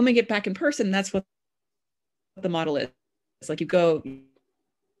 But like when we get back in person, that's what the model is. It's like you go to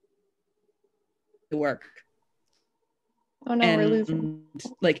work. Oh no, we're losing.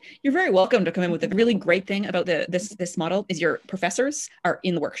 Like you're very welcome to come in with. The really great thing about this model is your professors are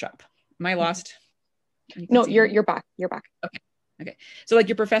in the workshop. Am I lost? No, you're back. You're back. Okay. Okay. So like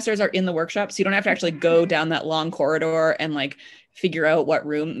your professors are in the workshop, so you don't have to actually go down that long corridor and like figure out what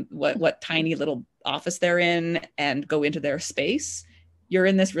room, what tiny little office they're in and go into their space. You're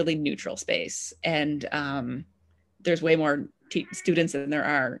in this really neutral space, and there's way more students than there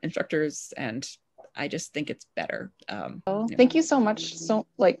are instructors, and I just think it's better. Thank you so much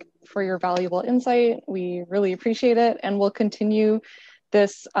for your valuable insight. We really appreciate it, and we'll continue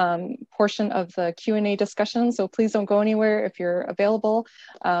this portion of the Q&A discussion. So please don't go anywhere if you're available.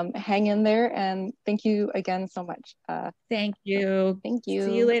 Hang in there, and thank you again so much. Thank you. Thank you.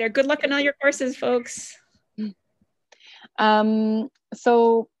 See you later. Good luck on all your courses, folks.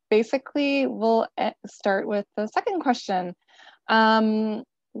 So basically, we'll start with the second question. How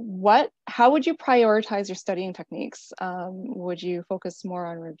would you prioritize your studying techniques? Would you focus more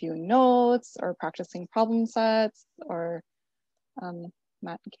on reviewing notes or practicing problem sets, or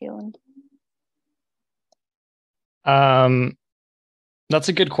Matt and Kailyn? That's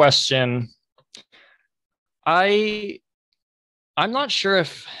a good question. I'm not sure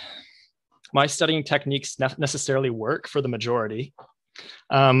if my studying techniques necessarily work for the majority.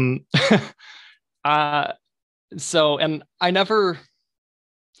 And I never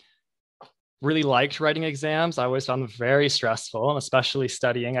really liked writing exams. I always found them very stressful, and especially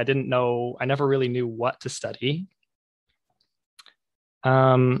studying. I never really knew what to study.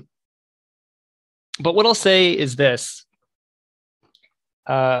 But what I'll say is this.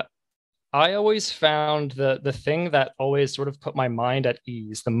 I always found the thing that always sort of put my mind at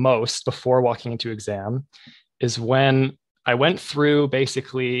ease the most before walking into exam is when I went through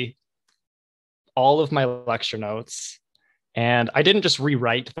basically all of my lecture notes, and I didn't just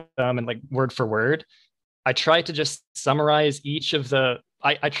rewrite them and like word for word. I tried to just summarize each of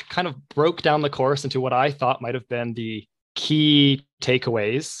I kind of broke down the course into what I thought might have been the key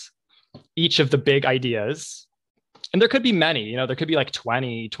takeaways, each of the big ideas. And there could be many, there could be like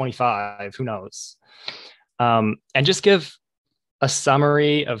 20, 25, who knows? And just give a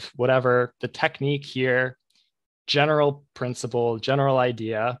summary of whatever the technique here, general principle, general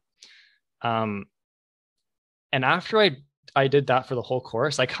idea. And after I did that for the whole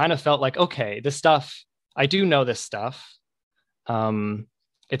course, I kind of felt like, okay, this stuff, I do know this stuff.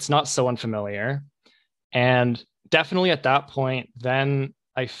 It's not so unfamiliar. And definitely at that point, then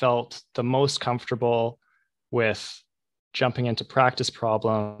I felt the most comfortable with jumping into practice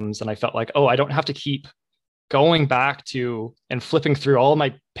problems. And I felt like, oh, I don't have to keep going back to and flipping through all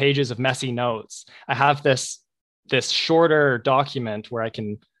my pages of messy notes. I have this shorter document where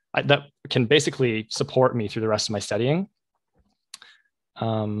that can basically support me through the rest of my studying.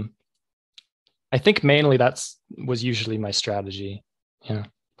 I think mainly was usually my strategy. Yeah.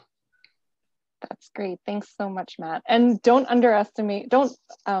 That's great. Thanks so much, Matt. And don't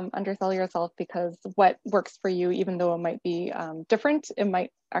undersell yourself, because what works for you, even though it might be different, it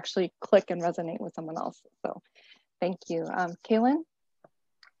might actually click and resonate with someone else. So thank you. Kailyn?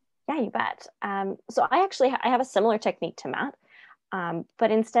 Yeah, you bet. So I have a similar technique to Matt, but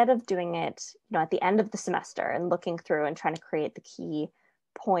instead of doing it, at the end of the semester and looking through and trying to create the key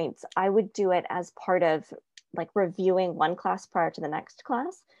points, I would do it as part of like reviewing one class prior to the next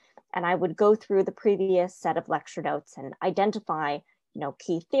class. And I would go through the previous set of lecture notes and identify,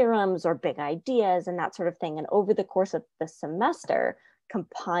 key theorems or big ideas and that sort of thing. And over the course of the semester,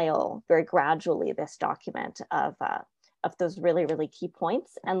 compile very gradually this document of those really, really key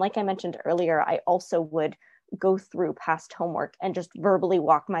points. And like I mentioned earlier, I also would go through past homework and just verbally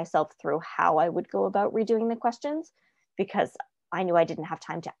walk myself through how I would go about redoing the questions, because I knew I didn't have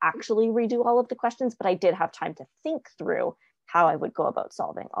time to actually redo all of the questions, but I did have time to think through how I would go about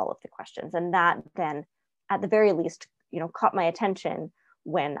solving all of the questions. And that then, at the very least, caught my attention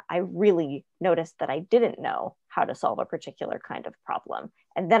when I really noticed that I didn't know how to solve a particular kind of problem.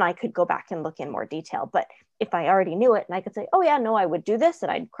 And then I could go back and look in more detail. But if I already knew it and I could say, oh yeah, no, I would do this,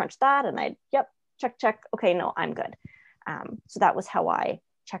 and I'd crunch that, and yep, check. Okay, no, I'm good. So that was how I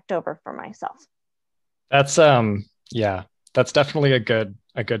checked over for myself. That's, yeah, that's definitely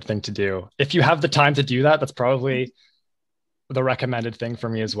a good thing to do. If you have the time to do that, that's probably the recommended thing for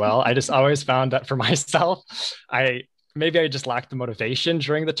me as well. I just always found that for myself, maybe I just lacked the motivation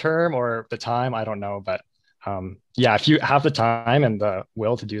during the term or the time, I don't know. But yeah, if you have the time and the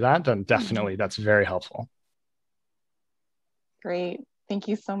will to do that, then definitely that's very helpful. Great. Thank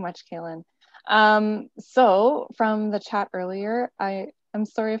you so much, Kailyn. So from the chat earlier, I'm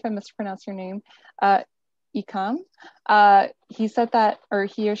sorry if I mispronounced your name, Ikam. He said that, or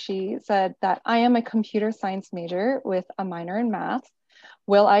he or she said that, I am a computer science major with a minor in math.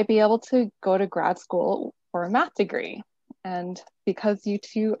 Will I be able to go to grad school for a math degree? And because you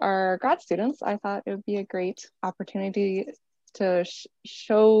two are grad students, I thought it would be a great opportunity to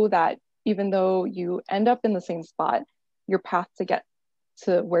show that even though you end up in the same spot, your path to get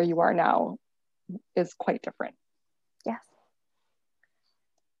to where you are now is quite different. Yes.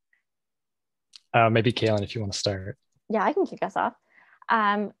 Maybe Kailyn, if you want to start. Yeah, I can kick us off.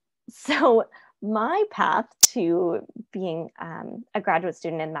 So my path to being a graduate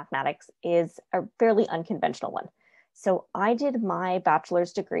student in mathematics is a fairly unconventional one. So I did my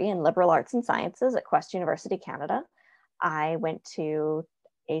bachelor's degree in liberal arts and sciences at Quest University, Canada. I went to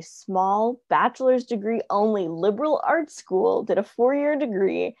a small bachelor's degree only liberal arts school, did a 4-year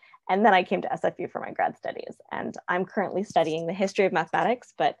degree, and then I came to SFU for my grad studies. And I'm currently studying the history of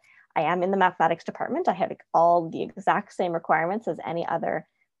mathematics, but I am in the mathematics department. I have all the exact same requirements as any other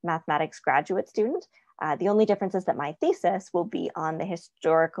mathematics graduate student. The only difference is that my thesis will be on the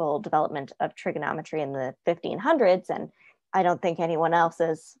historical development of trigonometry in the 1500s, and I don't think anyone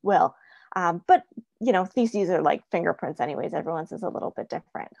else's will. But you know, theses are like fingerprints anyways. Everyone's is a little bit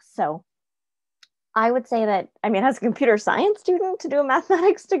different. So I would say that, I mean, as a computer science student to do a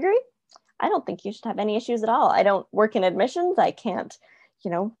mathematics degree, I don't think you should have any issues at all. I don't work in admissions. I can't,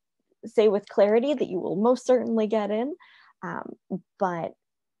 you know, say with clarity that you will most certainly get in, but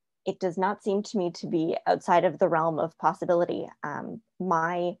it does not seem to me to be outside of the realm of possibility.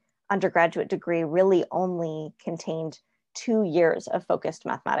 My undergraduate degree really only contained 2 years of focused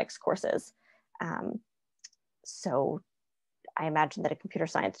mathematics courses. So I imagine that a computer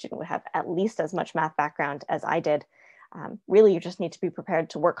science student would have at least as much math background as I did. Really, you just need to be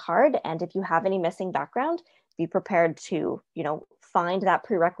prepared to work hard. And if you have any missing background, be prepared to, you know, find that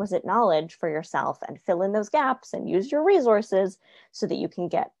prerequisite knowledge for yourself and fill in those gaps and use your resources so that you can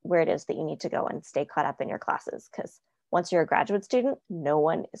get where it is that you need to go and stay caught up in your classes. Because once you're a graduate student, no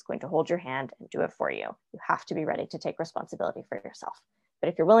one is going to hold your hand and do it for you. You have to be ready to take responsibility for yourself. But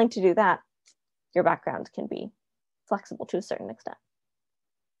if you're willing to do that, your background can be flexible to a certain extent.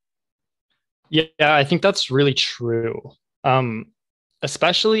 Yeah, I think that's really true.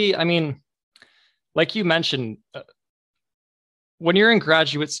 Especially, I mean, like you mentioned, when you're in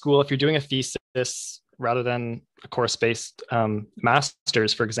graduate school, if you're doing a thesis rather than a course-based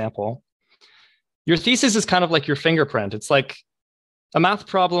master's, for example, your thesis is kind of like your fingerprint. It's like a math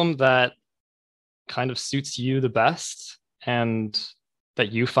problem that kind of suits you the best and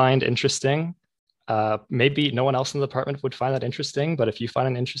that you find interesting. Maybe no one else in the department would find that interesting, but if you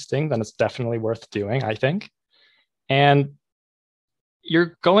find it interesting, then it's definitely worth doing, I think. And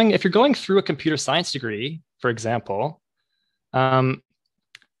if you're going through a computer science degree, for example,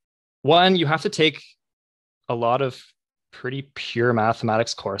 one, you have to take a lot of pretty pure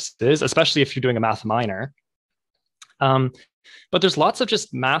mathematics courses, especially if you're doing a math minor. But there's lots of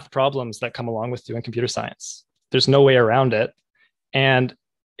just math problems that come along with doing computer science. There's no way around it. And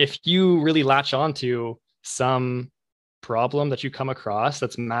if you really latch onto some problem that you come across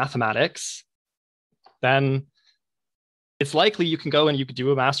that's mathematics, then it's likely you can go and you could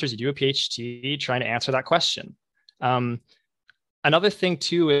do a master's, you do a PhD trying to answer that question. Another thing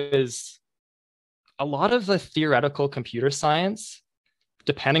too is a lot of the theoretical computer science,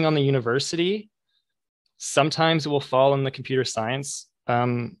 depending on the university, sometimes it will fall in the computer science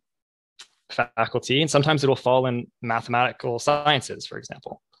faculty, and sometimes it will fall in mathematical sciences, for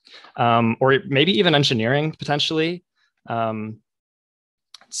example, or maybe even engineering potentially.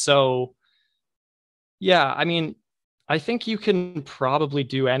 So yeah, I mean, I think you can probably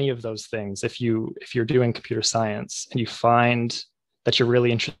do any of those things if you're doing computer science and you find that you're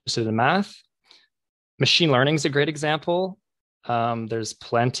really interested in math. Machine learning is a great example. There's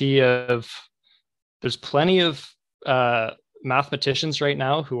plenty of mathematicians right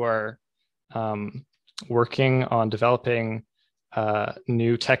now who are working on developing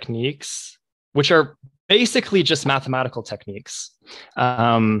new techniques, which are basically just mathematical techniques.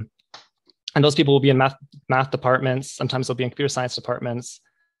 And those people will be in math departments. Sometimes they'll be in computer science departments.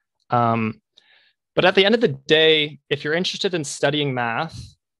 But at the end of the day, if you're interested in studying math,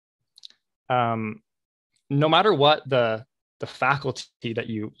 no matter what the faculty that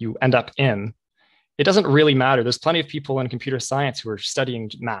you end up in, it doesn't really matter. There's plenty of people in computer science who are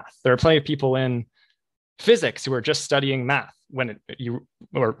studying math. There are plenty of people in physics who are just studying math. When you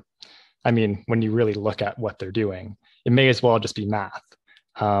really look at what they're doing, it may as well just be math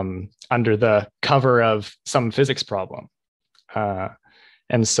under the cover of some physics problem.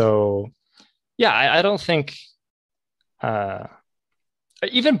 And so, yeah, I don't think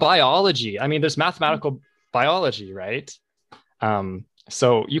even biology. I mean, there's mathematical biology, right?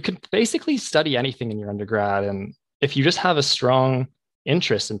 So you can basically study anything in your undergrad. And if you just have a strong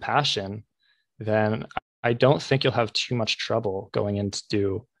interest and passion, then I don't think you'll have too much trouble going in to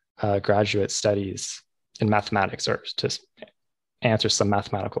do graduate studies in mathematics or to answer some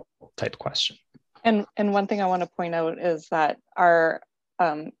mathematical type question. And one thing I want to point out is that our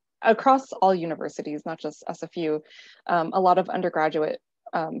across all universities, not just SFU, a lot of undergraduate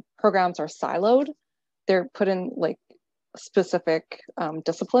programs are siloed. They're put in like specific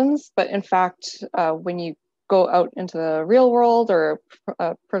disciplines, but in fact, when you go out into the real world or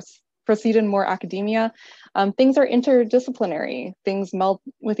proceed in more academia, things are interdisciplinary. Things meld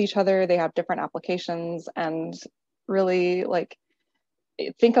with each other. They have different applications, and really like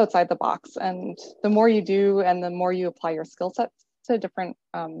think outside the box. And the more you do, and the more you apply your skill sets to different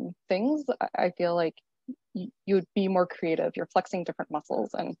things, I feel like you would be more creative. You're flexing different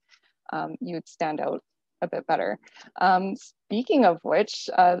muscles, and you would stand out a bit better. Speaking of which,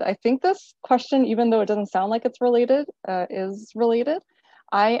 I think this question, even though it doesn't sound like it's related, is related.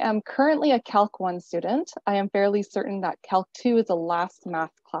 I am currently a Calc 1 student. I am fairly certain that Calc 2 is the last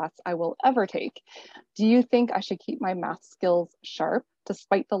math class I will ever take. Do you think I should keep my math skills sharp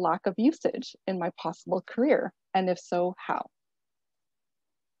despite the lack of usage in my possible career? And if so, how?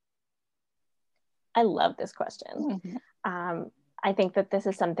 I love this question. Mm-hmm. I think that this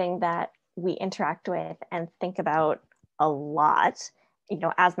is something that we interact with and think about a lot, you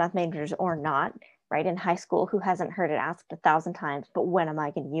know, as math majors or not, right? In high school, who hasn't heard it asked 1,000 times, but when am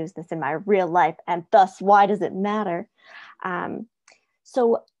I going to use this in my real life? And thus, why does it matter?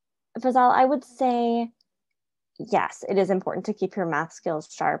 So Fazal, I would say, yes, it is important to keep your math skills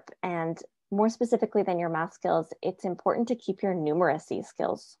sharp. And more specifically than your math skills, it's important to keep your numeracy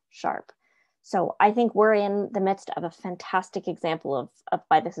skills sharp. So I think we're in the midst of a fantastic example of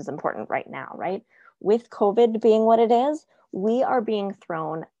why this is important right now, right? With COVID being what it is, we are being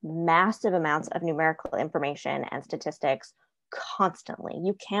thrown massive amounts of numerical information and statistics constantly.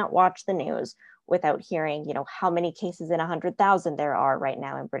 You can't watch the news without hearing, you know, how many cases in 100,000 there are right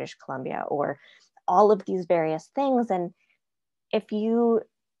now in British Columbia, or all of these various things. And if you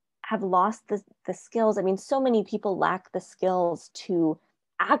have lost the skills, I mean, so many people lack the skills to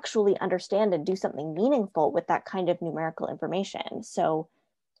actually understand and do something meaningful with that kind of numerical information. So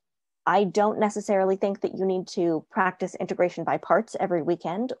I don't necessarily think that you need to practice integration by parts every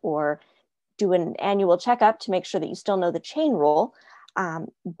weekend or do an annual checkup to make sure that you still know the chain rule.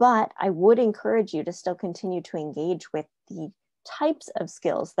 But I would encourage you to still continue to engage with the types of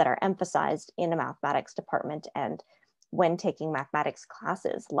skills that are emphasized in a mathematics department and when taking mathematics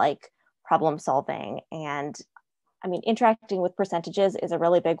classes, like problem solving. And I mean, interacting with percentages is a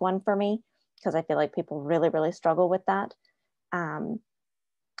really big one for me because I feel like people really, really struggle with that. And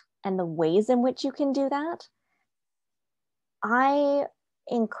the ways in which you can do that, I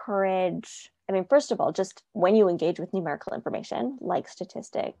encourage, I mean, first of all, just when you engage with numerical information, like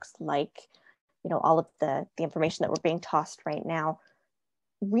statistics, like, you know, all of the information that we're being tossed right now,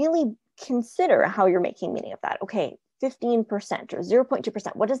 really consider how you're making meaning of that. Okay, 15% or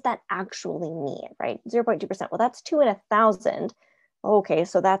 0.2%, what does that actually mean, right? 0.2%, well, that's 2 in 1,000. Okay,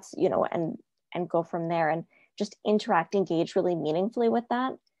 so that's, you know, and go from there and just interact, engage really meaningfully with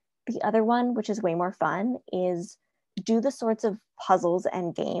that. The other one, which is way more fun, is do the sorts of puzzles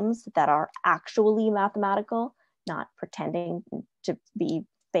and games that are actually mathematical, not pretending to be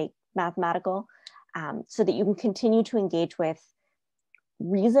fake mathematical, so that you can continue to engage with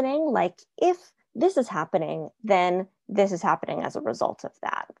reasoning, like if this is happening, then this is happening as a result of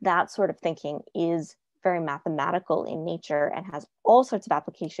that. That sort of thinking is very mathematical in nature and has all sorts of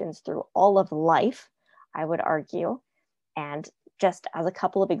applications through all of life, I would argue. And just as a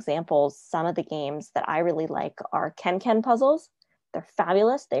couple of examples, some of the games that I really like are Ken puzzles. They're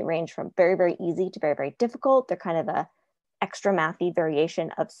fabulous. They range from very, very easy to very, very difficult. They're kind of a extra mathy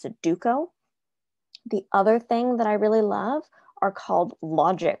variation of Sudoku. The other thing that I really love are called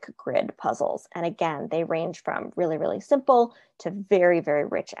logic grid puzzles. And again, they range from really, really simple to very, very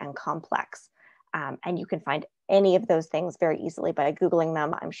rich and complex. And you can find any of those things very easily by Googling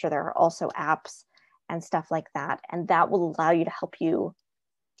them. I'm sure there are also apps and stuff like that. And that will allow you to help you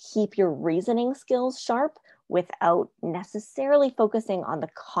keep your reasoning skills sharp without necessarily focusing on the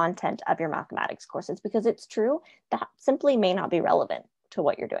content of your mathematics courses, because it's true, that simply may not be relevant to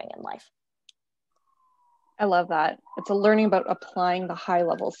what you're doing in life. I love that. It's a learning about applying the high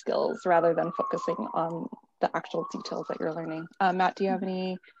level skills rather than focusing on the actual details that you're learning. Matt, do you have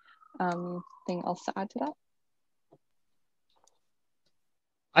any thing else to add to that?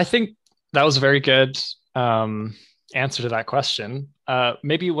 I think that was a very good answer to that question.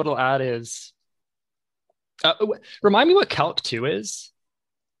 Maybe what I'll add is, remind me what Calc 2 is.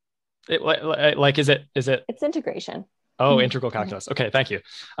 Is it? It's integration. Oh, integral calculus. Okay, thank you.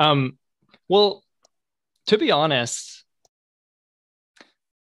 Well, to be honest,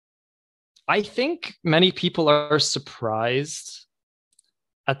 I think many people are surprised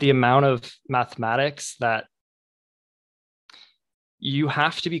at the amount of mathematics that you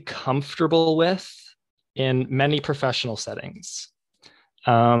have to be comfortable with in many professional settings.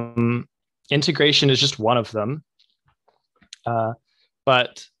 Integration is just one of them.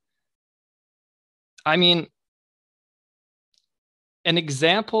 But I mean, an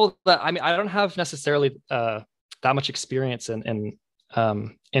example that, I mean, I don't have necessarily that much experience in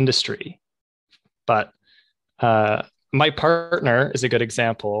industry, but my partner is a good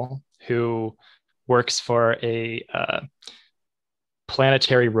example who works for a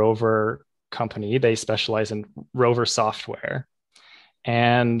planetary rover company. They specialize in rover software.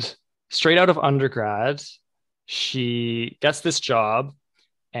 And straight out of undergrad, she gets this job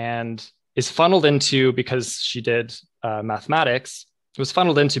and is funneled into, because she did mathematics, was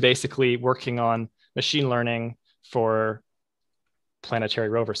funneled into basically working on machine learning for planetary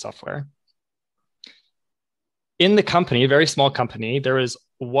rover software. In the company, a very small company, there was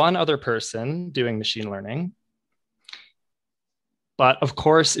one other person doing machine learning, but of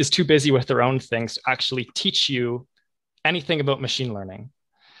course is too busy with their own things to actually teach you anything about machine learning.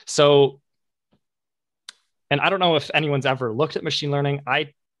 So, and I don't know if anyone's ever looked at machine learning.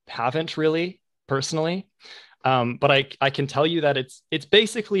 I haven't really personally, but I can tell you that it's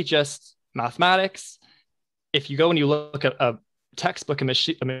basically just mathematics. If you go and you look at a textbook of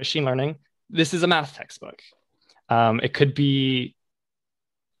machine learning, this is a math textbook. It could be,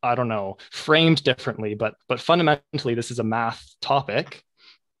 I don't know, framed differently, but fundamentally, this is a math topic.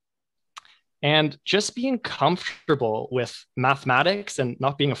 And just being comfortable with mathematics and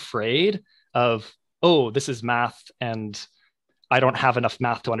not being afraid of, oh, this is math and I don't have enough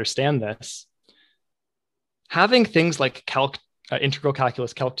math to understand this. Having things like integral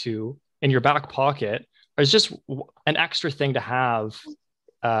calculus, Calc 2 in your back pocket is just an extra thing to have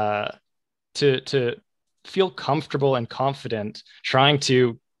to feel comfortable and confident trying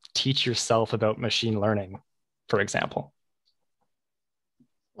to teach yourself about machine learning, for example.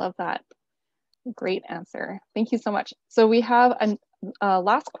 Love that. Great answer. Thank you so much. So we have a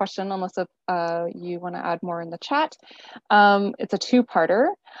last question, unless you want to add more in the chat. It's a two-parter.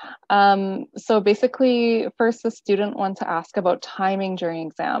 So basically, first, the student wants to ask about timing during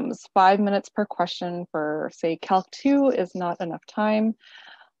exams. 5 minutes per question for, say, Calc 2 is not enough time.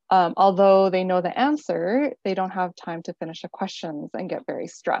 Although they know the answer, they don't have time to finish the questions and get very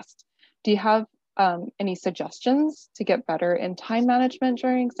stressed. Do you have any suggestions to get better in time management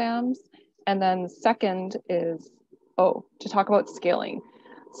during exams? And then second is, to talk about scaling.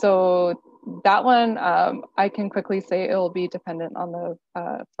 So that one, I can quickly say it will be dependent on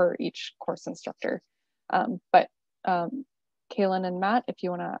the for each course instructor. But Kailyn and Matt, if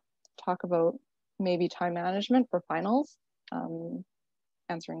you want to talk about maybe time management for finals,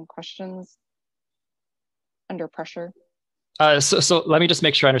 answering questions under pressure. So let me just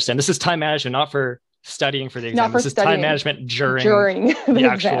make sure I understand. This is time management, not for studying for the exam. Not for this is studying, time management during the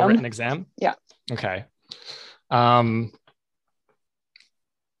actual written exam? Yeah. Okay.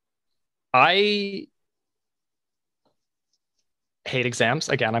 I hate exams.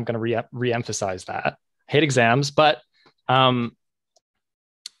 Again, I'm going to re-emphasize that. Hate exams, but I've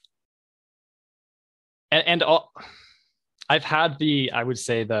had I would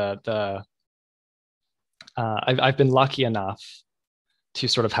say I've been lucky enough to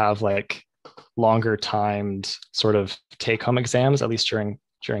sort of have like longer timed sort of take-home exams, at least during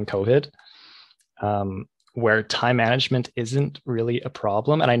COVID, where time management isn't really a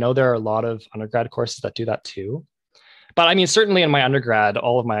problem. And I know there are a lot of undergrad courses that do that too. But I mean, certainly in my undergrad,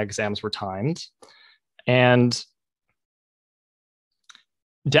 all of my exams were timed. And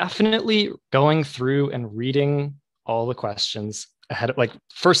definitely going through and reading all the questions ahead of, like,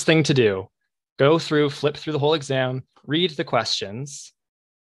 first thing to do, flip through the whole exam, read the questions.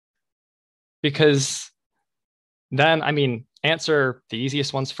 Because then, I mean, answer the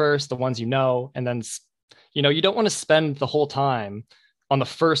easiest ones first, the ones you know, and then, you don't want to spend the whole time on the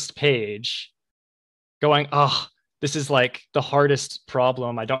first page going, oh, this is like the hardest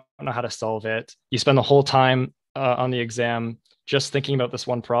problem. I don't know how to solve it. You spend the whole time on the exam just thinking about this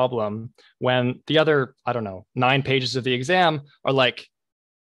one problem, when the other, 9 pages of the exam are like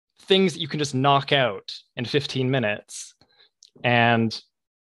things that you can just knock out in 15 minutes.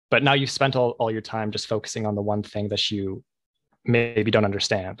 But now you've spent all your time just focusing on the one thing that you maybe don't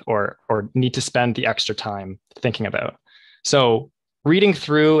understand or need to spend the extra time thinking about. So reading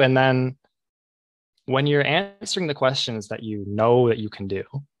through, and then when you're answering the questions that you know that you can do,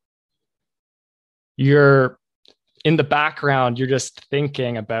 you're in the background, you're just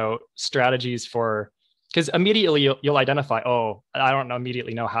thinking about strategies because immediately you'll identify, I don't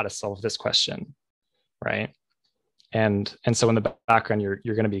immediately know how to solve this question, right? And so in the background, you're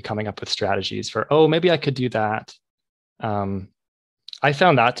going to be coming up with strategies for, oh, maybe I could do that. I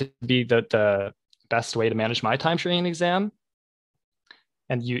found that to be the best way to manage my time during an exam.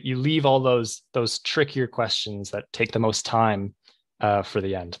 And you leave all those trickier questions that take the most time for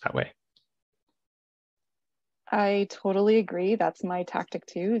the end that way. I totally agree. That's my tactic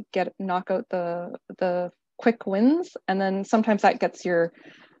too. Knock out the quick wins, and then sometimes that gets your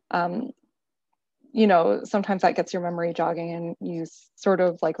sometimes that gets your memory jogging, and you sort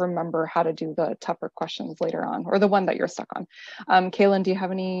of like remember how to do the tougher questions later on, or the one that you're stuck on. Kailyn, do you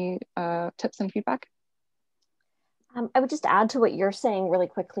have any tips and feedback? I would just add to what you're saying really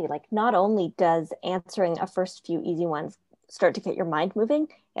quickly. Like, not only does answering a first few easy ones start to get your mind moving,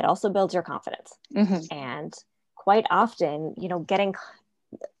 it also builds your confidence. And quite often,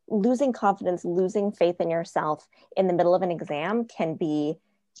 losing confidence, losing faith in yourself in the middle of an exam can be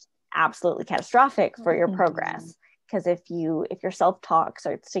absolutely catastrophic for your progress. Because if your self-talk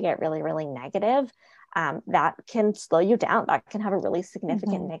starts to get really, really negative, that can slow you down. That can have a really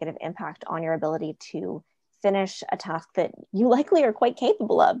significant negative impact on your ability to finish a task that you likely are quite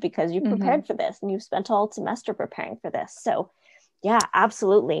capable of, because you prepared for this and you've spent all semester preparing for this. So yeah,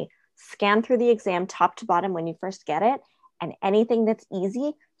 absolutely. Scan through the exam top to bottom when you first get it, and anything that's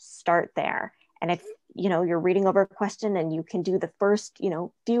easy, start there. And if you're reading over a question and you can do the first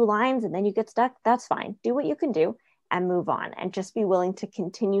few lines and then you get stuck, that's fine. Do what you can do and move on, and just be willing to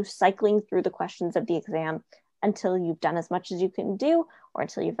continue cycling through the questions of the exam until you've done as much as you can do, or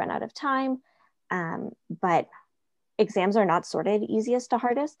until you've run out of time. But exams are not sorted easiest to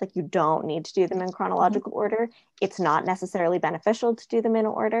hardest. Like, you don't need to do them in chronological order. It's not necessarily beneficial to do them in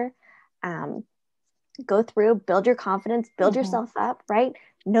order. Go through, build your confidence, build yourself up, right?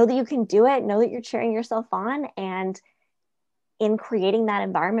 Know that you can do it, know that you're cheering yourself on, and in creating that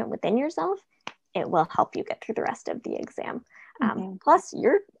environment within yourself, it will help you get through the rest of the exam. Plus,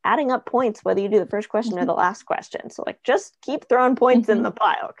 you're adding up points whether you do the first question or the last question. So just keep throwing points in the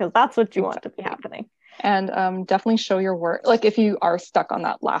pile, because that's what you want to be happening. And definitely show your work. Like, if you are stuck on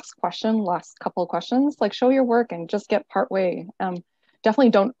that last couple of questions, like, show your work and just get part way.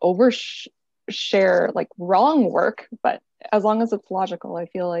 Definitely don't overshare like wrong work, but as long as it's logical, I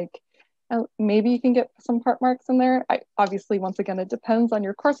feel like maybe you can get some part marks in there. Obviously, once again, it depends on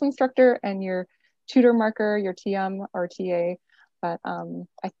your course instructor and your tutor marker, your TM or TA. But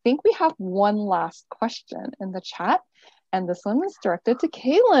I think we have one last question in the chat, and this one is directed to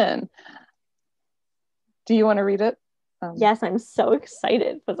Kailyn. Do you want to read it? Yes, I'm so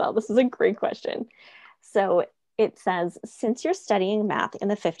excited, Fazal. This is a great question. So it says, since you're studying math in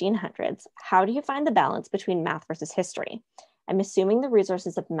the 1500s, how do you find the balance between math versus history? I'm assuming the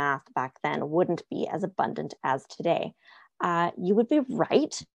resources of math back then wouldn't be as abundant as today. You would be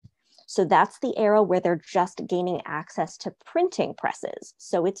right. So that's the era where they're just gaining access to printing presses.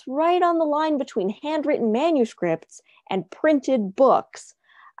 So it's right on the line between handwritten manuscripts and printed books.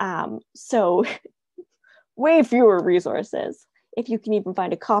 So way fewer resources, if you can even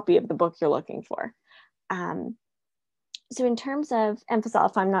find a copy of the book you're looking for. So in terms of emphasis,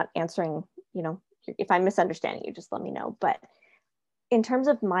 if I'm not answering, if I'm misunderstanding you, just let me know. But in terms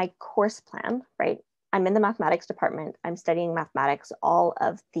of my course plan, right, I'm in the mathematics department. I'm studying mathematics. All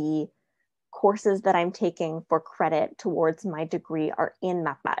of the courses that I'm taking for credit towards my degree are in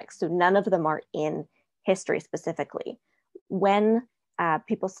mathematics. So none of them are in history specifically. When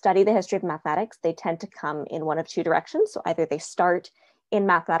people study the history of mathematics, they tend to come in one of two directions. So either they start in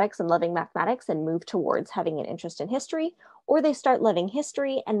mathematics and loving mathematics and move towards having an interest in history, or they start loving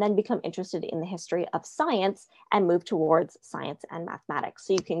history and then become interested in the history of science and move towards science and mathematics.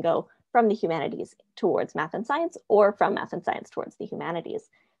 So you can go from the humanities towards math and science, or from math and science towards the humanities.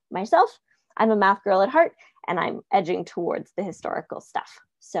 Myself, I'm a math girl at heart, and I'm edging towards the historical stuff.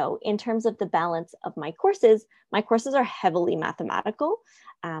 So in terms of the balance of my courses are heavily mathematical.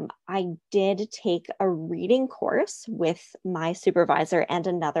 I did take a reading course with my supervisor and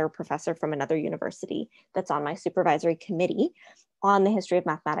another professor from another university that's on my supervisory committee on the history of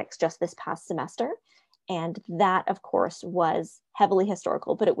mathematics just this past semester. And that, of course, was heavily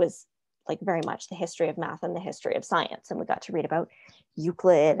historical, but it was like very much the history of math and the history of science. And we got to read about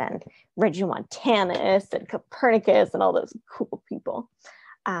Euclid and Regiomontanus and Copernicus and all those cool people.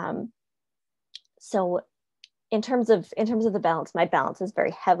 So in terms of the balance, my balance is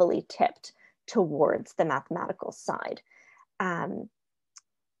very heavily tipped towards the mathematical side. In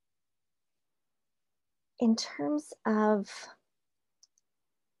terms of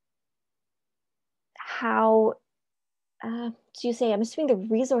how, so you say, I'm assuming the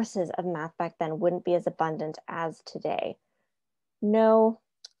resources of math back then wouldn't be as abundant as today. No,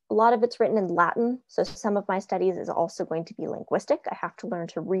 A lot of it's written in Latin. So some of my studies is also going to be linguistic. I have to learn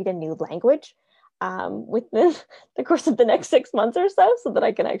to read a new language within the course of the next 6 months or so that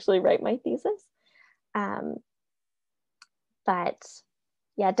I can actually write my thesis. But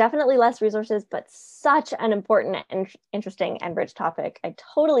yeah, definitely less resources, but such an important and interesting and rich topic. I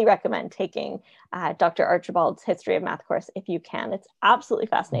totally recommend taking Dr. Archibald's History of Math course if you can. It's absolutely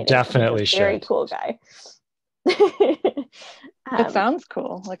fascinating. Definitely He's a very cool guy. It sounds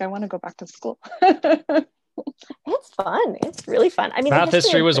cool. Like I want to go back to school. It's fun. It's really fun. I mean, math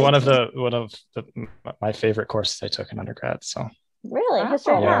history was one of my favorite courses I took in undergrad. So really,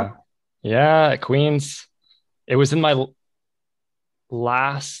 history of math. Yeah, at Queens. It was in my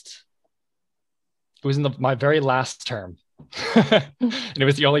my very last term. And it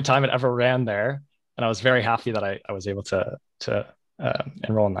was the only time it ever ran there. And I was very happy that I was able to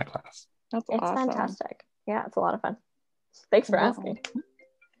enroll in that class. It's awesome. Fantastic. Yeah, it's a lot of fun. Thanks for asking.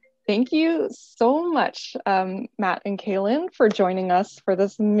 Thank you so much, Matt and Kailyn, for joining us for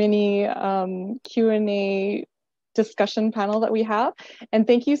this mini Q&A discussion panel that we have. And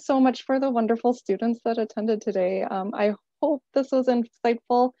thank you so much for the wonderful students that attended today. I hope this was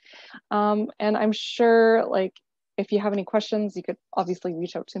insightful. And I'm sure, like, if you have any questions, you could obviously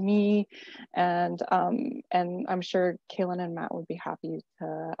reach out to me, and I'm sure Kailyn and Matt would be happy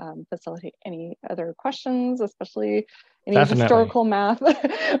to facilitate any other questions, especially any historical math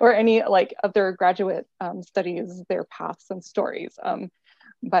or any like other graduate studies, their paths and stories.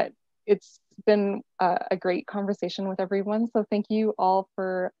 But it's been a great conversation with everyone. So thank you all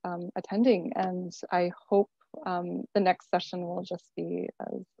for attending, and I hope the next session will just be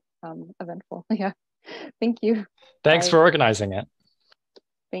as eventful. Yeah. Thank you. Thanks for organizing it.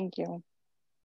 Thank you.